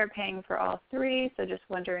that they are paying for all three, so just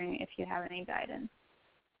wondering if you have any guidance.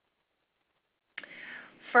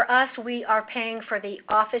 For us, we are paying for the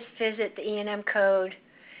office visit, the E&M code,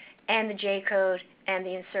 and the J code, and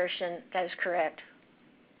the insertion. That is correct.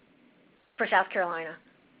 For South Carolina.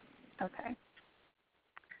 Okay.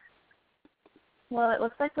 Well, it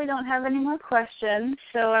looks like we don't have any more questions,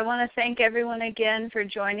 so I want to thank everyone again for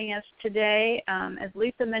joining us today. As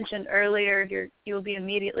Lisa mentioned earlier, you will be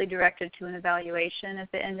immediately directed to an evaluation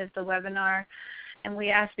at the end of the webinar. And we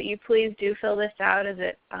ask that you please do fill this out, as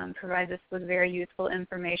it provides us with very useful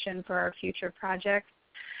information for our future projects.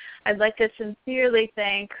 I'd like to sincerely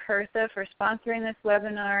thank HRSA for sponsoring this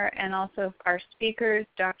webinar, and also our speakers,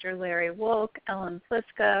 Dr. Larry Wolk, Ellen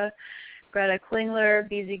Pliska, Greta Klinger,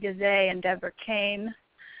 Giese, and Debra Kane.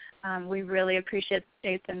 We really appreciate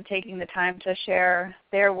them taking the time to share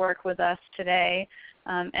their work with us today.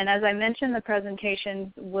 And as I mentioned, the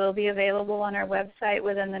presentations will be available on our website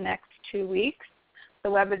within the next 2 weeks. The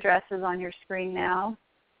web address is on your screen now.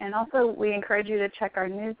 And also, we encourage you to check our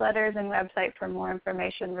newsletters and website for more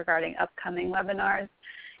information regarding upcoming webinars.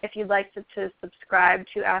 If you'd like to subscribe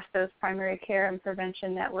to ASTHO's Primary Care and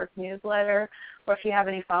Prevention Network newsletter, or if you have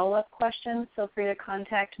any follow-up questions, feel free to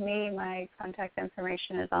contact me. My contact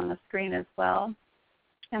information is on the screen as well.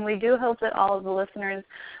 And we do hope that all of the listeners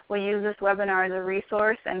will use this webinar as a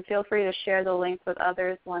resource, and feel free to share the link with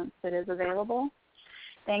others once it is available.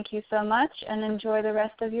 Thank you so much, and enjoy the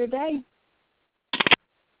rest of your day.